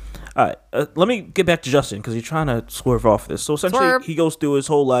 All right, let me get back to Justin because you're trying to swerve off this. So essentially, Swerve. he goes through his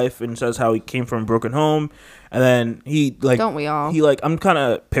whole life and says how he came from a broken home, and then he like Don't we all? He like I'm kind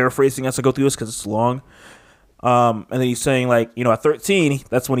of paraphrasing as I go through this because it's long. And then he's saying like at 13,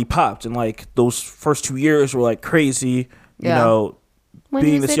 that's when he popped, and like those first 2 years were like crazy. Yeah. You know, When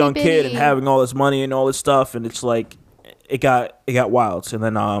being he's this young kid and itty-bitty. having all this money and all this stuff, and it's like it got wild. And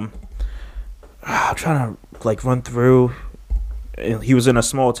then I'm trying to like run through. And he was in a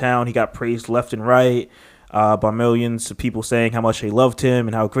small town. He got praised left and right by millions of people saying how much they loved him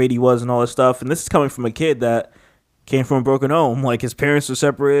and how great he was and all this stuff. And this is coming from a kid that came from a broken home. Like his parents were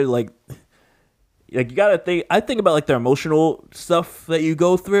separated. Like you gotta think. I think about like the emotional stuff that you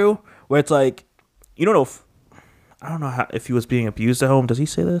go through, where it's like you don't know. I don't know if he was being abused at home. Does he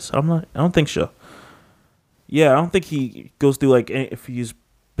say this? I don't think so. Yeah, I don't think he goes through like if he's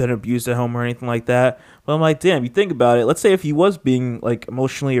been abused at home or anything like that. But I'm like, damn, you think about it. Let's say if he was being like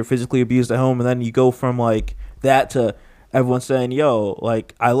emotionally or physically abused at home, and then you go from like that to everyone saying, "Yo,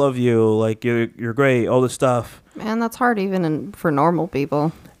 like I love you, like you're great," all this stuff. Man, that's hard for normal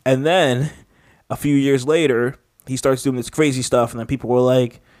people. And then a few years later, he starts doing this crazy stuff, and then people were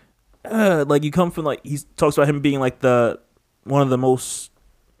like you come from like he talks about him being like one of the most,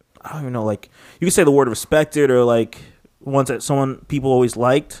 I don't even know, like you could say the word respected or like ones that people always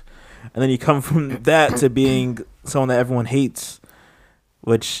liked, and then you come from that to being someone that everyone hates,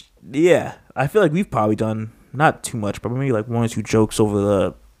 which yeah, I feel like we've probably done not too much, but maybe like 1 or 2 jokes over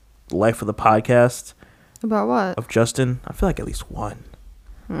the life of the podcast. About what? Of Justin. I feel like at least one.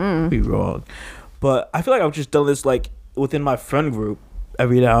 Be wrong, but I feel like I've just done this like within my friend group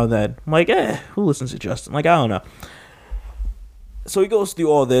every now and then. I'm like, who listens to Justin? Like, I don't know. So he goes through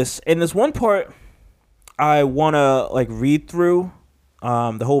all this, and there's one part I want to like read through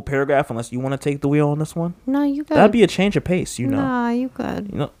the whole paragraph, unless you want to take the wheel on this one. No, you good. That'd be a change of pace, you know. Nah, you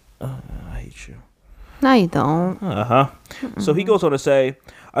good. You know, I hate you. No, you don't. So he goes on to say,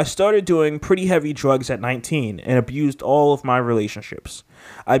 I started doing pretty heavy drugs at 19 and abused all of my relationships.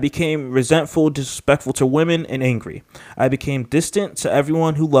 I became resentful, disrespectful to women, and angry. I became distant to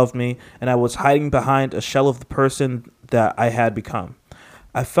everyone who loved me, and I was hiding behind a shell of the person that I had become.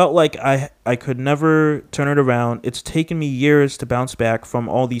 I felt like I could never turn it around. It's taken me years to bounce back from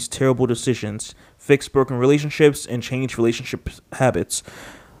all these terrible decisions, fix broken relationships, and change relationship habits.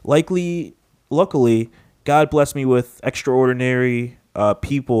 Luckily, God blessed me with extraordinary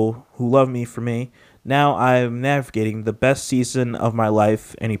people who love me for me. Now I'm navigating the best season of my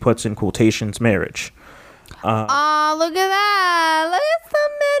life, and he puts in quotations, marriage. Oh, look at that. Look at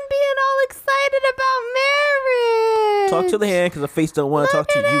some men being all excited about marriage. Talk to the hand, because the face don't want to talk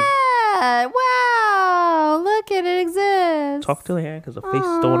to you. That. Wow. Look at it exists. Talk to the hand, because the face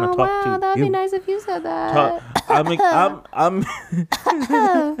don't want to talk to you. That'd be nice if you said that.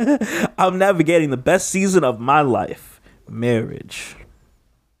 I'm navigating the best season of my life, marriage.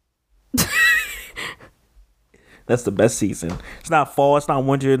 That's the best season. It's not fall, it's not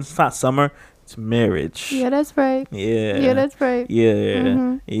winter, it's not summer, it's marriage. Yeah, that's right. Yeah. Yeah, that's right. Yeah.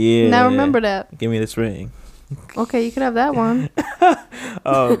 Mm-hmm. Yeah. Now remember that. Give me this ring. Okay, you can have that one.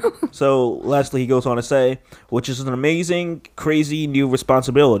 So lastly, he goes on to say, which is an amazing, crazy new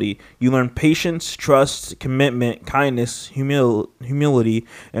responsibility. You learn patience, trust, commitment, kindness, humility,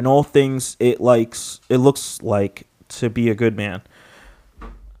 and all things it looks like to be a good man.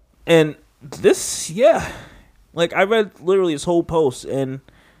 And this, yeah, like I read literally this whole post, and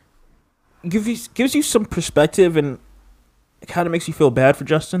gives you some perspective, and it kind of makes you feel bad for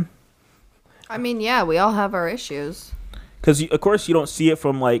Justin. I mean, yeah, we all have our issues. Because of course you don't see it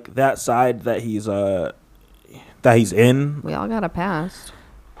from like that side that he's in. We all got a past.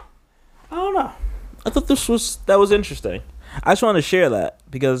 I don't know. I thought that was interesting. I just wanted to share that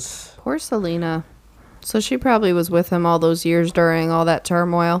because Poor Selena. So she probably was with him all those years during all that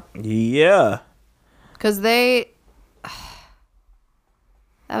turmoil. yeah, Because that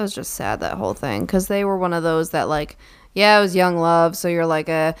was just sad, that whole thing. Because they were one of those that like, yeah, it was young love. So you're like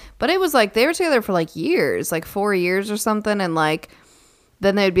but it was like they were together for like years, like 4 years or something. And like,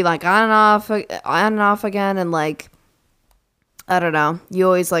 then they'd be like on and off again. And like, I don't know. You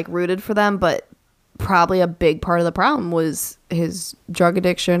always like rooted for them. But probably a big part of the problem was his drug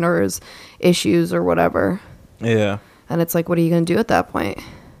addiction or his issues or whatever. yeah. And it's like, what are you going to do at that point?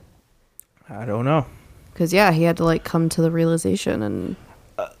 I don't know. Because, yeah, he had to, like, come to the realization. And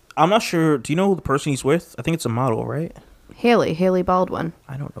I'm not sure. Do you know who the person he's with? I think it's a model, right? Haley Baldwin.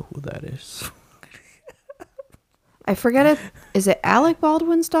 I don't know who that is. I forget it. Is it Alec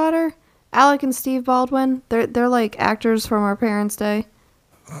Baldwin's daughter? Alec and Steve Baldwin. They're like actors from Our Parents' Day.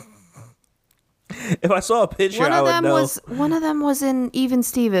 If I saw a picture, I would know. One of them was in Even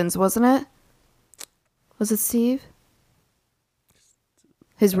Stevens, wasn't it? Was it Steve?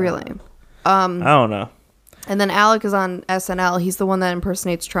 His real name. I don't know. And then Alec is on SNL. He's the one that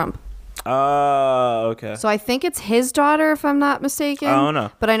impersonates Trump. Okay. So I think it's his daughter, if I'm not mistaken. I don't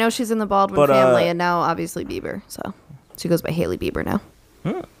know. But I know she's in the Baldwin family, and now obviously Bieber. So she goes by Haley Bieber now.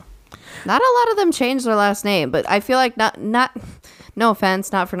 Not a lot of them changed their last name, but I feel like not. No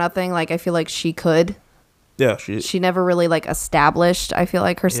offense, not for nothing. Like I feel like she could. Yeah, She never really like established, I feel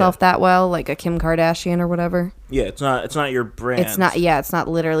like, herself that well, like a Kim Kardashian or whatever. Yeah, it's not your brand. It's not. Yeah, it's not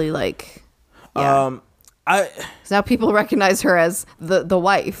literally like. Yeah. So now people recognize her as the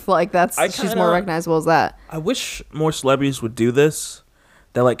wife. Like she's more recognizable as that. I wish more celebrities would do this.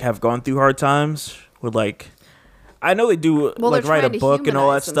 That like have gone through hard times. Would like, I know they do Well, like they're write a trying to book and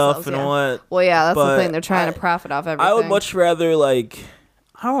all that humanize stuff themselves, and yeah. all that. Well, yeah, that's the but thing. They're trying to profit off everything. I would much rather like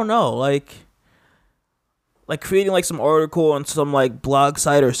I don't know, like creating like some article on some like blog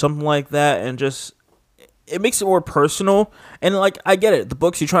site or something like that, and just it makes it more personal. And like I get it, the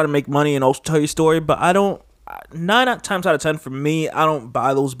books you try to make money and also tell your story, but I don't. 9 times out of 10 for me, I don't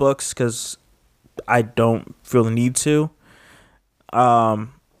buy those books because I don't feel the need to. And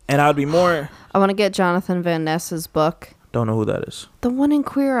I would be more. I want to get Jonathan Van Ness's book. Don't know who that is. The one in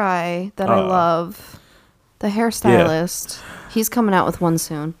Queer Eye that I love. The hairstylist. He's coming out with one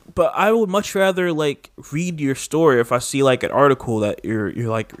soon. But I would much rather like read your story if I see like an article that you're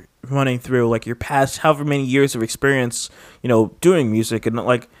like running through like your past however many years of experience, you know, doing music, and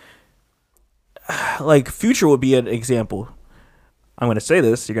like Future would be an example. I'm gonna say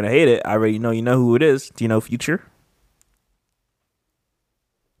this, you're gonna hate it. I already know you know who it is. Do you know Future?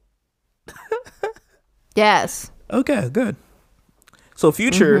 Yes. Okay, good. So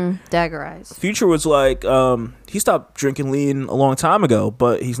Future, Dagger Eyes. Future was like, he stopped drinking lean a long time ago,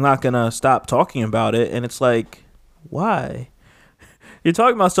 but he's not gonna stop talking about it. And it's like, why? You're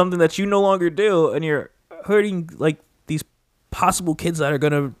talking about something that you no longer do, and you're hurting like these possible kids that are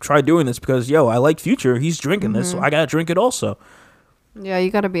gonna try doing this because, yo, I like Future. He's drinking this, so I gotta drink it also. Yeah,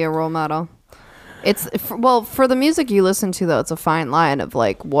 you got to be a role model. It's for the music you listen to though, it's a fine line of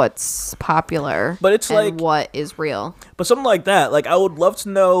like what's popular, But it's and like what is real. But something like that, like I would love to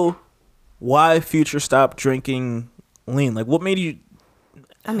know why Future stopped drinking lean. Like, what made you?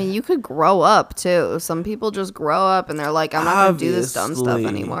 I mean, you could grow up too. Some people just grow up and they're like, I'm not gonna do this dumb stuff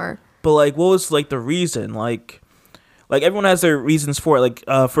Obviously. anymore. But like, what was like the reason? Like everyone has their reasons for it. Like,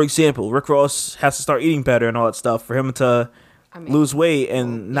 for example, Rick Ross has to start eating better and all that stuff for him to lose weight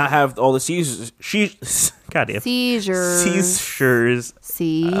and not have all the seizures. Goddamn Seizures. Seizures.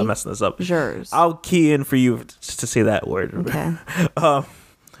 I'm messing this up. Seizures. I'll key in for you just to say that word. Okay.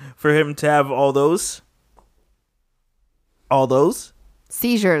 For him to have all those.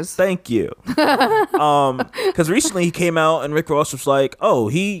 Seizures. Thank you. Because recently he came out and Rick Ross was like, "Oh,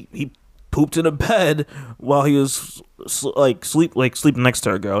 he pooped in a bed while he was sleeping next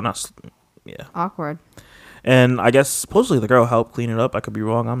to a girl." Yeah. Awkward. And I guess supposedly the girl helped clean it up. I could be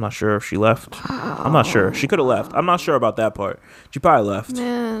wrong. I'm not sure if she left. I'm not sure. She could have left. I'm not sure about that part. She probably left.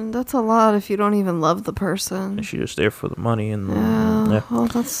 Man, that's a lot if you don't even love the person. And she just there for the money and Yeah. Oh,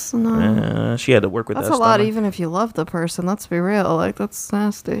 that's no. she had to work with That's that a lot, stomach. even if you love the person. Let's be real. Like, that's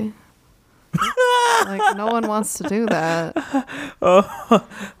nasty. Like, no one wants to do that. But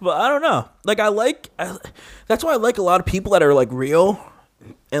I don't know. Like, that's why I like a lot of people that are like real,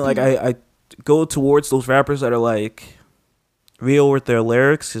 and like I go towards those rappers that are like real with their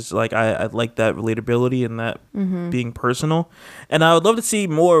lyrics, because like I like that relatability and that being personal. And I would love to see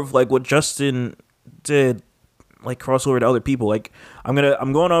more of like what Justin did, like crossover to other people. Like I'm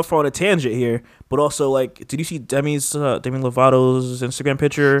going off on a tangent here, but also like, did you see Demi Lovato's Instagram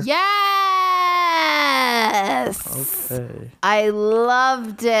picture? Yes. Okay. I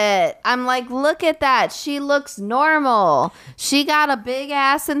loved it. I'm like, look at that. She looks normal. She got a big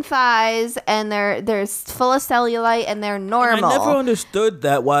ass and thighs, and they're full of cellulite, and they're normal. And I never understood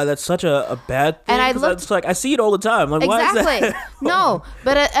that, why that's such a bad thing. And I 'cause looked- it's like I see it all the time. Like, why is Exactly. that? No,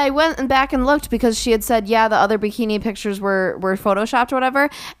 but I went back and looked because she had said, yeah, the other bikini pictures were photoshopped or whatever.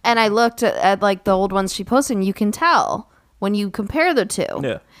 And I looked at like the old ones she posted, and you can tell when you compare the two.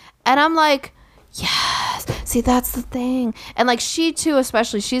 Yeah. And I'm like, yes, see, that's the thing. And like she too,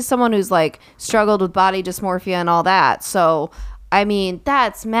 especially, she's someone who's like struggled with body dysmorphia and all that. So I mean,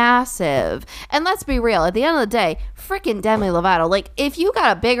 that's massive. And let's be real, at the end of the day, freaking Demi Lovato, like if you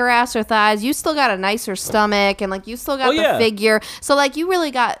got a bigger ass or thighs, you still got a nicer stomach, and like you still got the figure. So like you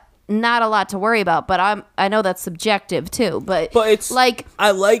really got not a lot to worry about. But I know that's subjective too. But it's like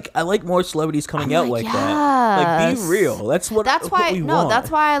I like more celebrities coming out like that. Like, be real. That's what we want.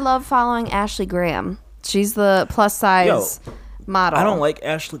 That's why I love following Ashley Graham. She's the plus size model. I don't like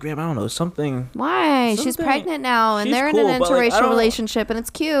Ashley Graham. I don't know, something. Why? She's pregnant now, and She's they're cool, in an but, like, interracial relationship, and it's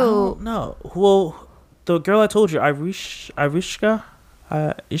cute. No. Well, the girl I told you, Irishka,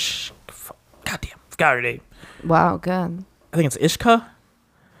 goddamn, forgot her name. Wow, good. I think it's Ishka.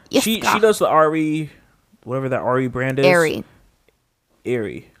 She does the Ari, whatever that Ari brand is.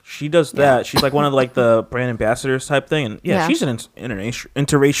 Ari. She does that. She's like one of like the brand ambassadors type thing, and she's in an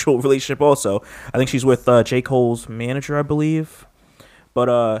interracial relationship also. I think she's with J. Cole's manager, I believe.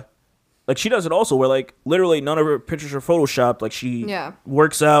 But like she does it also, where like literally none of her pictures are photoshopped. Like she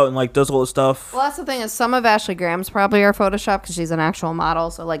works out and like does all the stuff. Well, that's the thing, is some of Ashley Graham's probably are photoshopped because she's an actual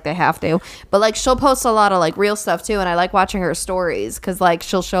model, so like they have to. But like she'll post a lot of like real stuff too, and I like watching her stories because like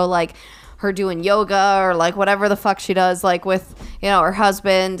she'll show like her doing yoga or like whatever the fuck she does, like with, you know, her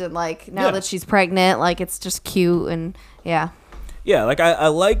husband, and like now that she's pregnant, like it's just cute. And yeah, like I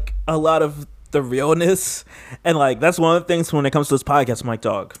like a lot of the realness, and like that's one of the things when it comes to this podcast, I'm like,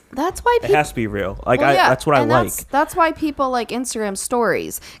 dog, that's why it has to be real. Like that's what I like. That's why people like Instagram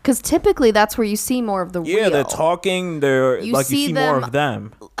stories, because typically that's where you see more of the real. They're talking, you see more of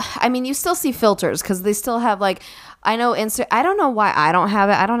them. I mean, you still see filters because they still have like, I know I don't know why I don't have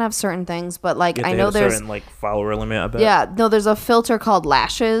it. I don't have certain things, but like I know there's certain like follower limit. I bet. Yeah, no, there's a filter called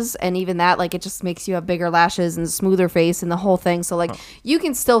lashes, and even that, like, it just makes you have bigger lashes and smoother face and the whole thing. So like you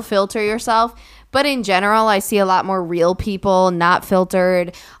can still filter yourself, but in general, I see a lot more real people, not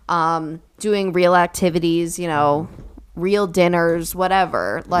filtered, doing real activities. You know, real dinners,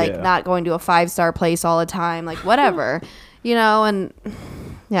 whatever. Like not going to a 5-star place all the time, like whatever. You know, and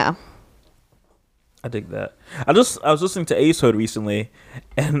yeah. I dig that. I was listening to Ace Hood recently,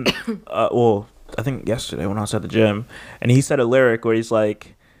 and well, I think yesterday when I was at the gym, and he said a lyric where he's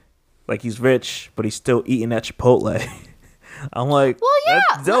like he's rich, but he's still eating at Chipotle. I'm like, well, yeah,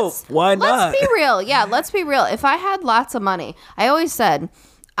 that's dope. Why not? Let's be real. Yeah, let's be real. If I had lots of money, I always said,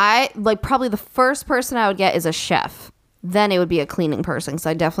 probably the first person I would get is a chef. Then it would be a cleaning person, because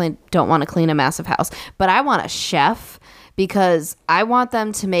I definitely don't want to clean a massive house. But I want a chef, because I want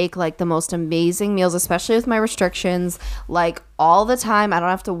them to make like the most amazing meals, especially with my restrictions, like all the time. I don't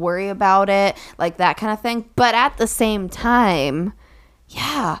have to worry about it, like that kind of thing. But at the same time,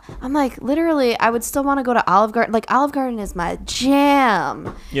 yeah, I'm like, literally, I would still want to go to Olive Garden. Like, Olive Garden is my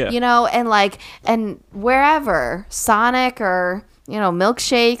jam, you know, and wherever, Sonic or, you know,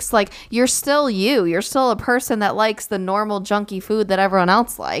 milkshakes, like, you're still you. You're still a person that likes the normal junky food that everyone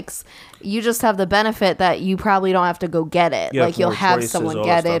else likes. You just have the benefit that you probably don't have to go get it. Like, you'll have someone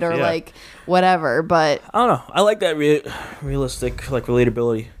get it or, like, whatever. But I don't know. I like that realistic, like,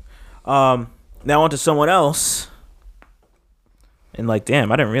 relatability. Now on to someone else. And, like,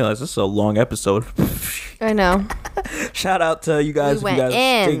 damn, I didn't realize this is a long episode. I know. Shout out to you guys if you guys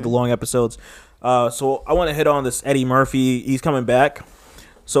take the long episodes. So I want to hit on this Eddie Murphy. He's coming back.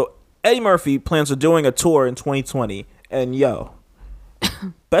 So Eddie Murphy plans on doing a tour in 2020. And, yo,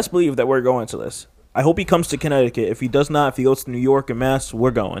 best believe that we're going to this. I hope he comes to Connecticut. If he does not, if he goes to New York and Mass,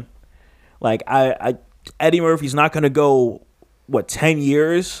 we're going. Like, Eddie Murphy's not going to go, 10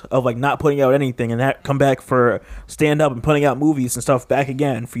 years of, like, not putting out anything and that come back for stand up and putting out movies and stuff back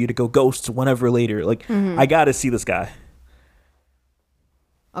again for you to go ghost whenever later. Like, I got to see this guy.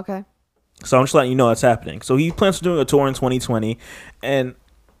 Okay. So I'm just letting you know that's happening. So he plans on doing a tour in 2020. And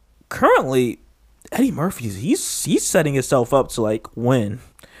currently, Eddie Murphy, he's setting himself up to, like, win.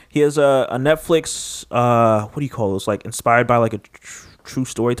 He has a Netflix, what do you call those? Like, inspired by, like, a true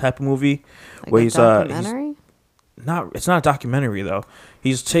story type of movie. Like where a documentary? It's not a documentary though.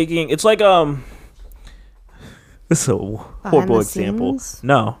 He's taking, it's like this is a horrible example.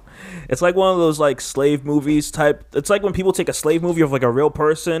 No, it's like one of those like slave movies type. It's like when people take a slave movie of like a real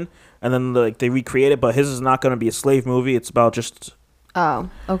person and then like they recreate it, but his is not going to be a slave movie. It's about just. Oh,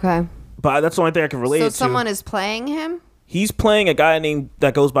 okay. But that's the only thing I can relate it to. So someone is playing him? He's playing a guy named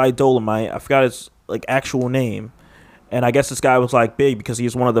that goes by Dolomite. I forgot his like actual name. And I guess this guy was, like, big because he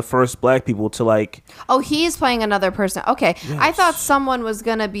was one of the first black people to, like... Oh, he's playing another person. Okay. Yes. I thought someone was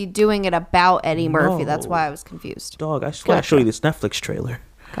going to be doing it about Eddie Murphy. That's why I was confused. Dog, I swear I showed you this Netflix trailer.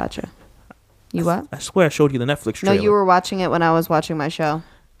 Gotcha. You what? I swear I showed you the Netflix trailer. No, you were watching it when I was watching my show.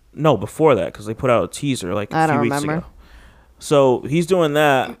 No, before that, because they put out a teaser, like, a few weeks ago. So, he's doing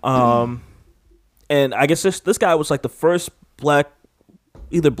that. And I guess this guy was, like, the first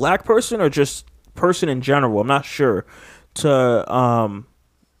either black person or just... person in general, I'm not sure, to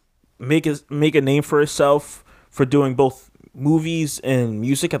make a name for herself for doing both movies and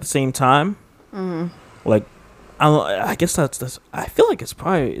music at the same time. Like, I guess that's I feel like it's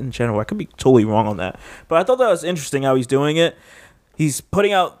probably in general. I could be totally wrong on that, but I thought that was interesting how he's doing it. He's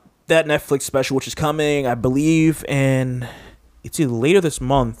putting out that Netflix special, which is coming, I believe, in it's either later this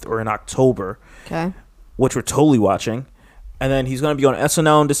month or in October. Okay, which we're totally watching, and then he's gonna be on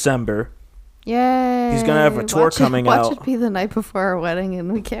SNL in December. Yay. He's gonna have a tour coming out. Watch it be the night before our wedding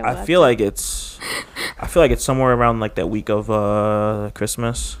and we can't I feel like it's somewhere around like that week of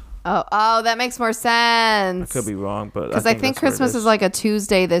Christmas. Oh, that makes more sense. I could be wrong, but because I think Christmas is like a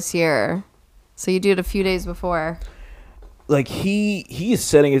Tuesday this year, so you do it a few days before. Like he is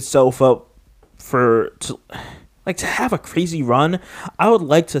setting himself up to have a crazy run. I would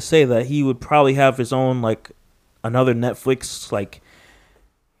like to say that he would probably have his own like another Netflix like.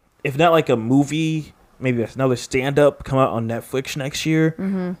 If not like a movie, maybe another stand-up come out on Netflix next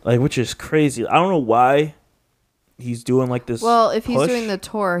year, like which is crazy. I don't know why he's doing like this. Well, if he's push. doing the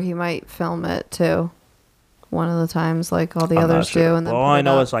tour, he might film it too. One of the times, like all the I'm not others sure. do, and then Well, all put I it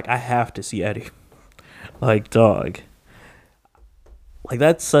know up. is like I have to see Eddie. Like, dog. Like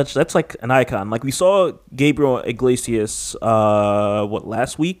that's like an icon. Like we saw Gabriel Iglesias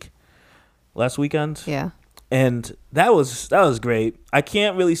last weekend? Yeah. And that was great. I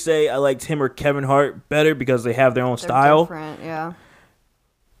can't really say I liked him or Kevin Hart better because they have their own They're style. different, yeah.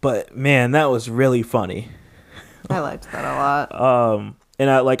 But man, that was really funny. I liked that a lot. And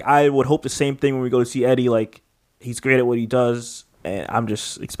I would hope the same thing when we go to see Eddie. Like he's great at what he does, and I'm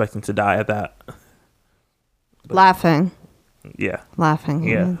just expecting to die at that. Laughing. Yeah.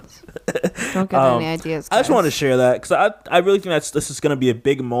 Yeah. Don't get any ideas, I just guys. wanted to share that because I really think this is going to be a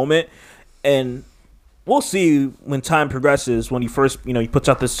big moment, and we'll see when time progresses. When he first, he puts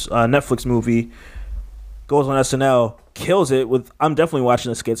out this Netflix movie, goes on SNL, kills it with. I'm definitely watching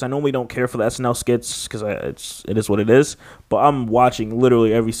the skits. I normally don't care for the SNL skits because it is what it is, but I'm watching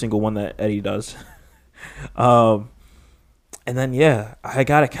literally every single one that Eddie does. And then I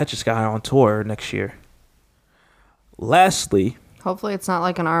gotta catch this guy on tour next year. Lastly, Hopefully it's not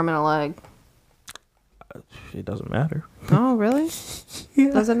like an arm and a leg. it doesn't matter. Oh, really?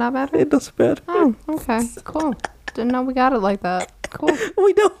 Yeah, Does it not matter? it doesn't matter. Oh, okay. Cool. Didn't know we got it like that. Cool.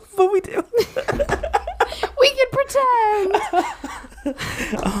 We don't, but we do. We can pretend.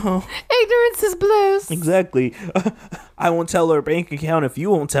 Ignorance is bliss. Exactly. I won't tell her bank account if you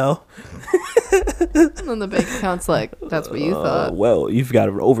won't tell. And the bank account's like, that's what you thought. Well, you've got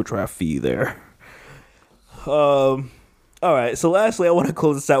an overdraft fee there. All right. So lastly, I want to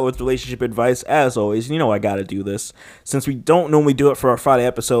close this out with relationship advice. As always, I got to do this. Since we don't normally do it for our Friday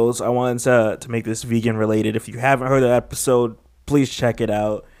episodes, I wanted to make this vegan related. If you haven't heard that episode, please check it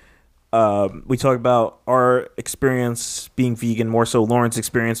out. We talk about our experience being vegan, more so Lauren's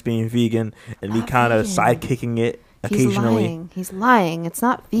experience being vegan, and me kind of sidekicking it occasionally. He's lying. It's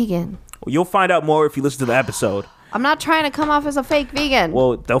not vegan. You'll find out more if you listen to the episode. I'm not trying to come off as a fake vegan.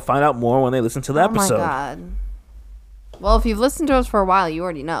 Well, they'll find out more when they listen to the episode. Oh my god. Well, if you've listened to us for a while, you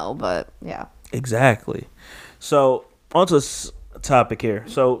already know, but yeah. Exactly. So, on to this topic here.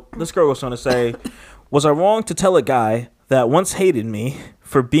 So, this girl goes on to say, was I wrong to tell a guy that once hated me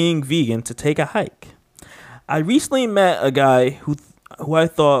for being vegan to take a hike? I recently met a guy who I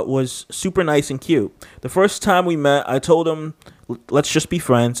thought was super nice and cute. The first time we met, I told him, let's just be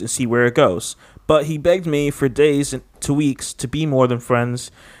friends and see where it goes. But he begged me for days to weeks to be more than friends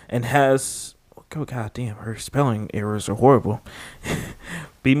and has... Oh, God damn, her spelling errors are horrible.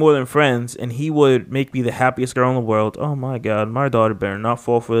 Be more than friends, and he would make me the happiest girl in the world. Oh, my God, my daughter better not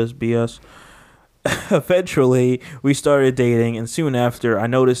fall for this BS. Eventually, we started dating, and soon after, I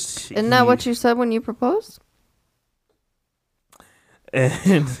noticed... Isn't that what you said when you proposed?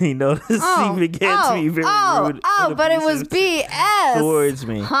 And he noticed he began to be very rude. Oh, but it was abusive BS. towards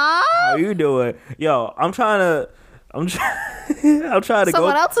me. Huh? How you doing? Yo, I'm trying to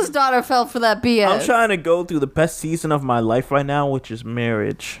Someone else's daughter fell for that BS. I'm trying to go through the best season of my life right now, which is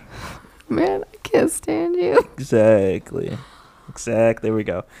marriage. Man, I can't stand you. Exactly. There we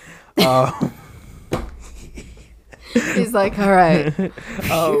go. He's like, all right.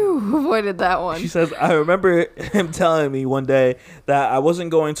 Phew, avoided that one. She says, I remember him telling me one day that I wasn't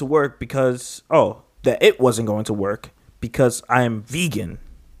going to work because it wasn't going to work because I am vegan.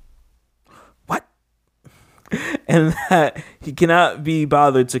 What? And that he cannot be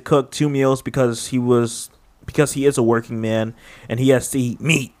bothered to cook 2 meals because he is a working man and he has to eat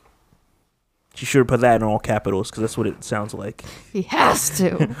meat. She should have put that in all capitals because that's what it sounds like. He has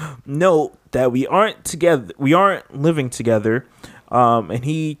to. Note that we aren't together. We aren't living together. And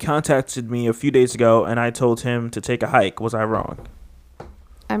he contacted me a few days ago, and I told him to take a hike. Was I wrong?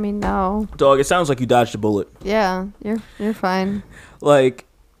 I mean, no. Dog, it sounds like you dodged a bullet. Yeah, you're fine. Like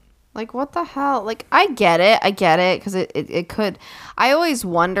What the hell? Like, I get it, because it could. I always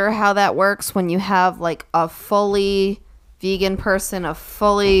wonder how that works when you have, like, a fully vegan person, a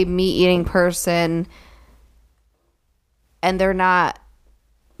fully meat-eating person, and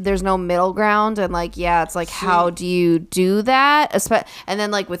there's no middle ground, and, like, yeah, it's like, how do you do that? And then,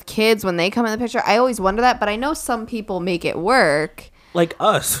 like, with kids, when they come in the picture, I always wonder that, but I know some people make it work. Like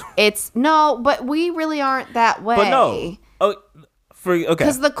us. But we really aren't that way. But no. Okay.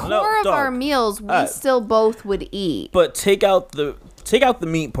 Because the core of our meals, we still both would eat. But take out the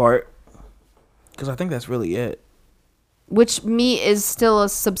meat part, because I think that's really it. Which meat is still a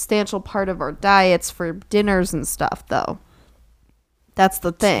substantial part of our diets for dinners and stuff, though. That's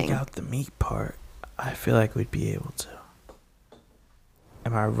the thing. Take out the meat part. I feel like we'd be able to.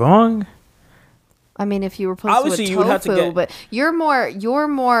 Am I wrong? I mean, if you replace Obviously, it you with would have to tofu, get... but you're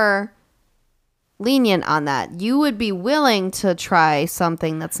more lenient on that. You would be willing to try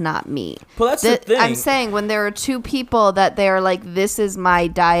something that's not meat. Well, that's the thing. I'm saying when there are two people that they're like, this is my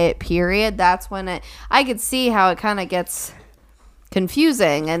diet, period, that's when I could see how it kind of gets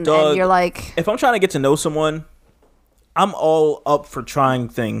confusing. And you're like... If I'm trying to get to know someone, I'm all up for trying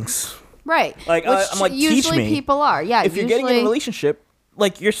things. Right. Like, I'm like, teach usually me. People are. Yeah. If you're getting in a relationship,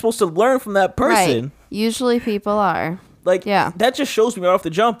 like, you're supposed to learn from that person. Right. Usually people are. Like, yeah. That just shows me right off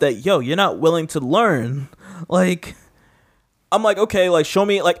the jump that, yo, you're not willing to learn. Like, I'm like, okay, like, show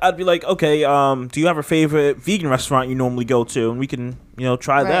me, like, I'd be like, okay, do you have a favorite vegan restaurant you normally go to? And we can,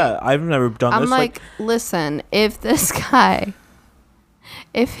 try that. I've never done this. I'm like, listen, if this guy,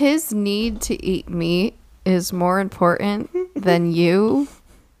 if his need to eat meat is more important than you,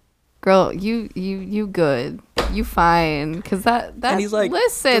 girl, you good. You fine. Because that, and he's like,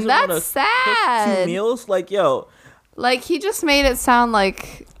 listen, that's sad. 2 meals? Like, yo. Like, he just made it sound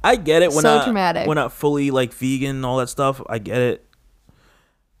like I get it when so dramatic. We're not fully like vegan and all that stuff. I get it,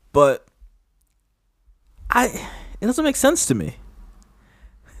 but it doesn't make sense to me.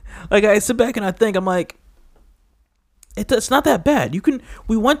 Like, I sit back and I think, I'm like, it's not that bad.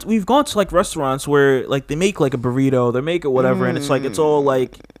 We've gone to like restaurants where like they make like a burrito, they make it whatever, and it's like it's all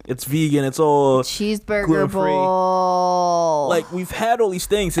like it's vegan, it's all cheeseburger gluten-free. bowl. Like, we've had all these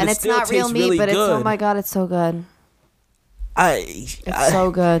things, and it still not real tastes meat, really but good. it's, oh my god, it's so good. It's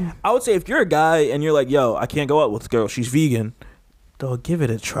so good. I would say if you're a guy and you're like, yo, I can't go out with a girl, she's vegan, though, give it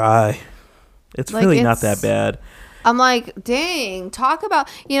a try. It's like, really not that bad. I'm like, dang, talk about,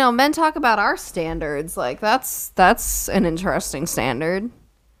 men talk about our standards. Like, that's an interesting standard.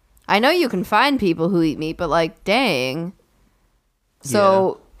 I know you can find people who eat meat, but like, dang.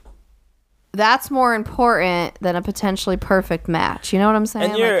 So that's more important than a potentially perfect match. You know what I'm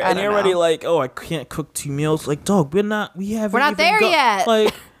saying? And you're like, you're already like, oh, I can't cook 2 meals. Like, dog, we're not there yet.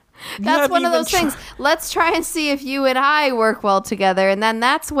 Like, that's one of those things. Let's try and see if you and I work well together, and then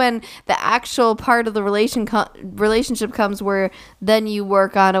that's when the actual part of the relationship comes, where then you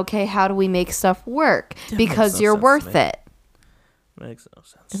work on, okay, how do we make stuff work? Because you're worth it. Makes no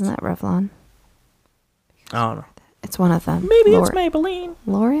sense. Isn't that Revlon? I don't know. It's one of them. Maybe it's Maybelline.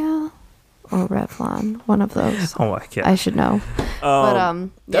 L'Oreal or Revlon. One of those. Oh my god. I should know. But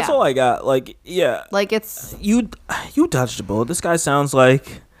that's all I got. Like, yeah. Like, it's you dodged a bullet. This guy sounds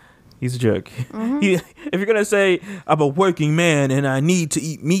like he's a jerk. Mm-hmm. If you're gonna say I'm a working man and I need to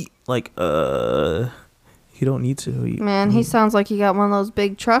eat meat, like, you don't need to eat. Man, he sounds like he got one of those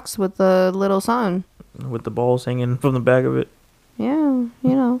big trucks with the little son. With the balls hanging from the back of it. Yeah,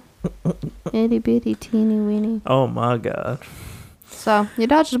 itty bitty teeny weeny. Oh my god. So you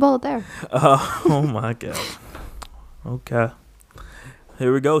dodged a bullet there. Oh my god. Okay.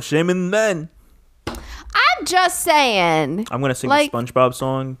 Here we go. Shaming men. I'm just saying. I'm gonna sing like, the SpongeBob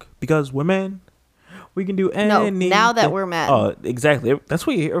song because we're men. We can do anything. No, now that we're men. Oh, exactly. That's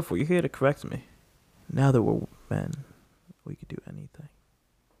what you're here for. You're here to correct me. Now that we're men, we can do anything.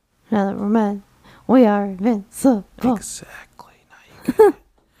 Now that we're men, we are invincible. Exactly. Now you get it.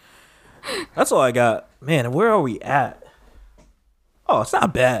 That's all I got. Man, where are we at? Oh, it's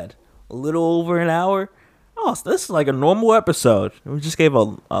not bad. A little over an hour. Oh, so this is like a normal episode. We just gave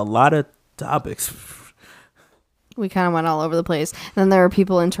a lot of topics. We kind of went all over the place. Then there were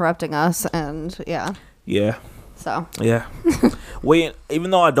people interrupting us, and yeah. Yeah. So. Yeah. Wait,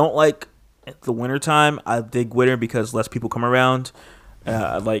 even though I don't like the wintertime, I dig winter because less people come around.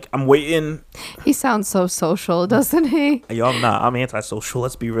 Like, I'm waiting. He sounds so social, doesn't he? Yo, I'm not. I'm antisocial.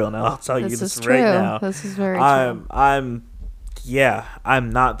 Let's be real now. I'll tell you this true. right now. This is very true. I'm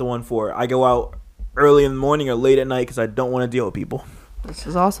not the one for it. I go out early in the morning or late at night because I don't want to deal with people. This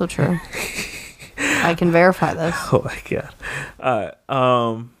is also true. I can verify this. Oh my god.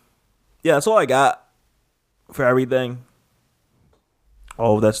 Yeah, that's all I got for everything.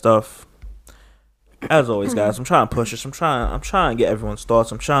 All of that stuff. As always, guys, I'm trying to push this. I'm trying to get everyone's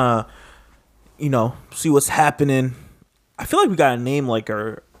thoughts. I'm trying to, see what's happening. I feel like we got to name like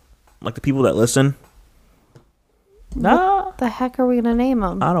the people that listen. What the heck are we gonna name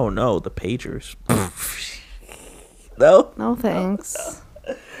them? I don't know. The pagers. No? No thanks.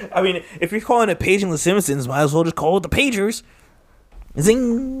 I mean, if you're calling it Paging the Simpsons, might as well just call it the Pagers.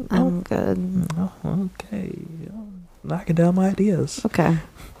 Zing. I'm good. Oh, okay. Knocking down my ideas. Okay.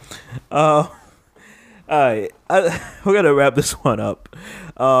 All right. We're going to wrap this one up.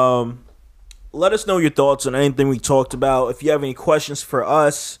 Let us know your thoughts on anything we talked about. If you have any questions for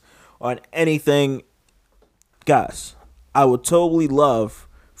us on anything, guys, I would totally love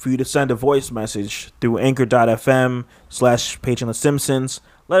for you to send a voice message through anchor.fm/Paging the Simpsons.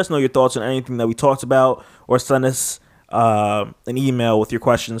 Let us know your thoughts on anything that we talked about, or send us an email with your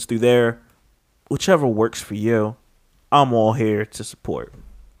questions through there, whichever works for you, I'm all here to support.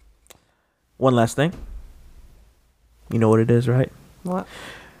 One last thing. You know what it is, right? What?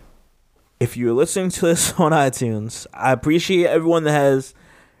 If you're listening to this on iTunes, I appreciate everyone that has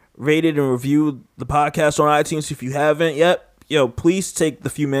rated and reviewed the podcast on iTunes. If you haven't yet, please take the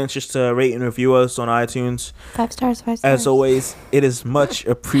few minutes just to rate and review us on iTunes. 5 stars, 5 stars. As always, it is much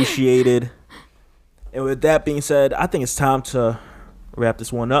appreciated. And with that being said, I think it's time to wrap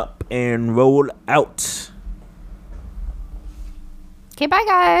this one up and roll out. Okay, bye,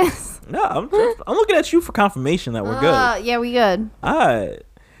 guys. No, I'm looking at you for confirmation that we're good. Yeah, we good. All right.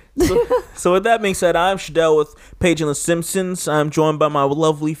 So with that being said, I'm Shadell with Paige and the Simpsons. I'm joined by my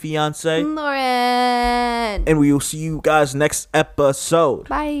lovely fiance, Lauren. And we will see you guys next episode.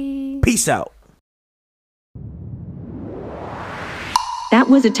 Bye. Peace out. That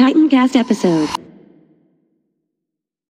was a Titancast episode.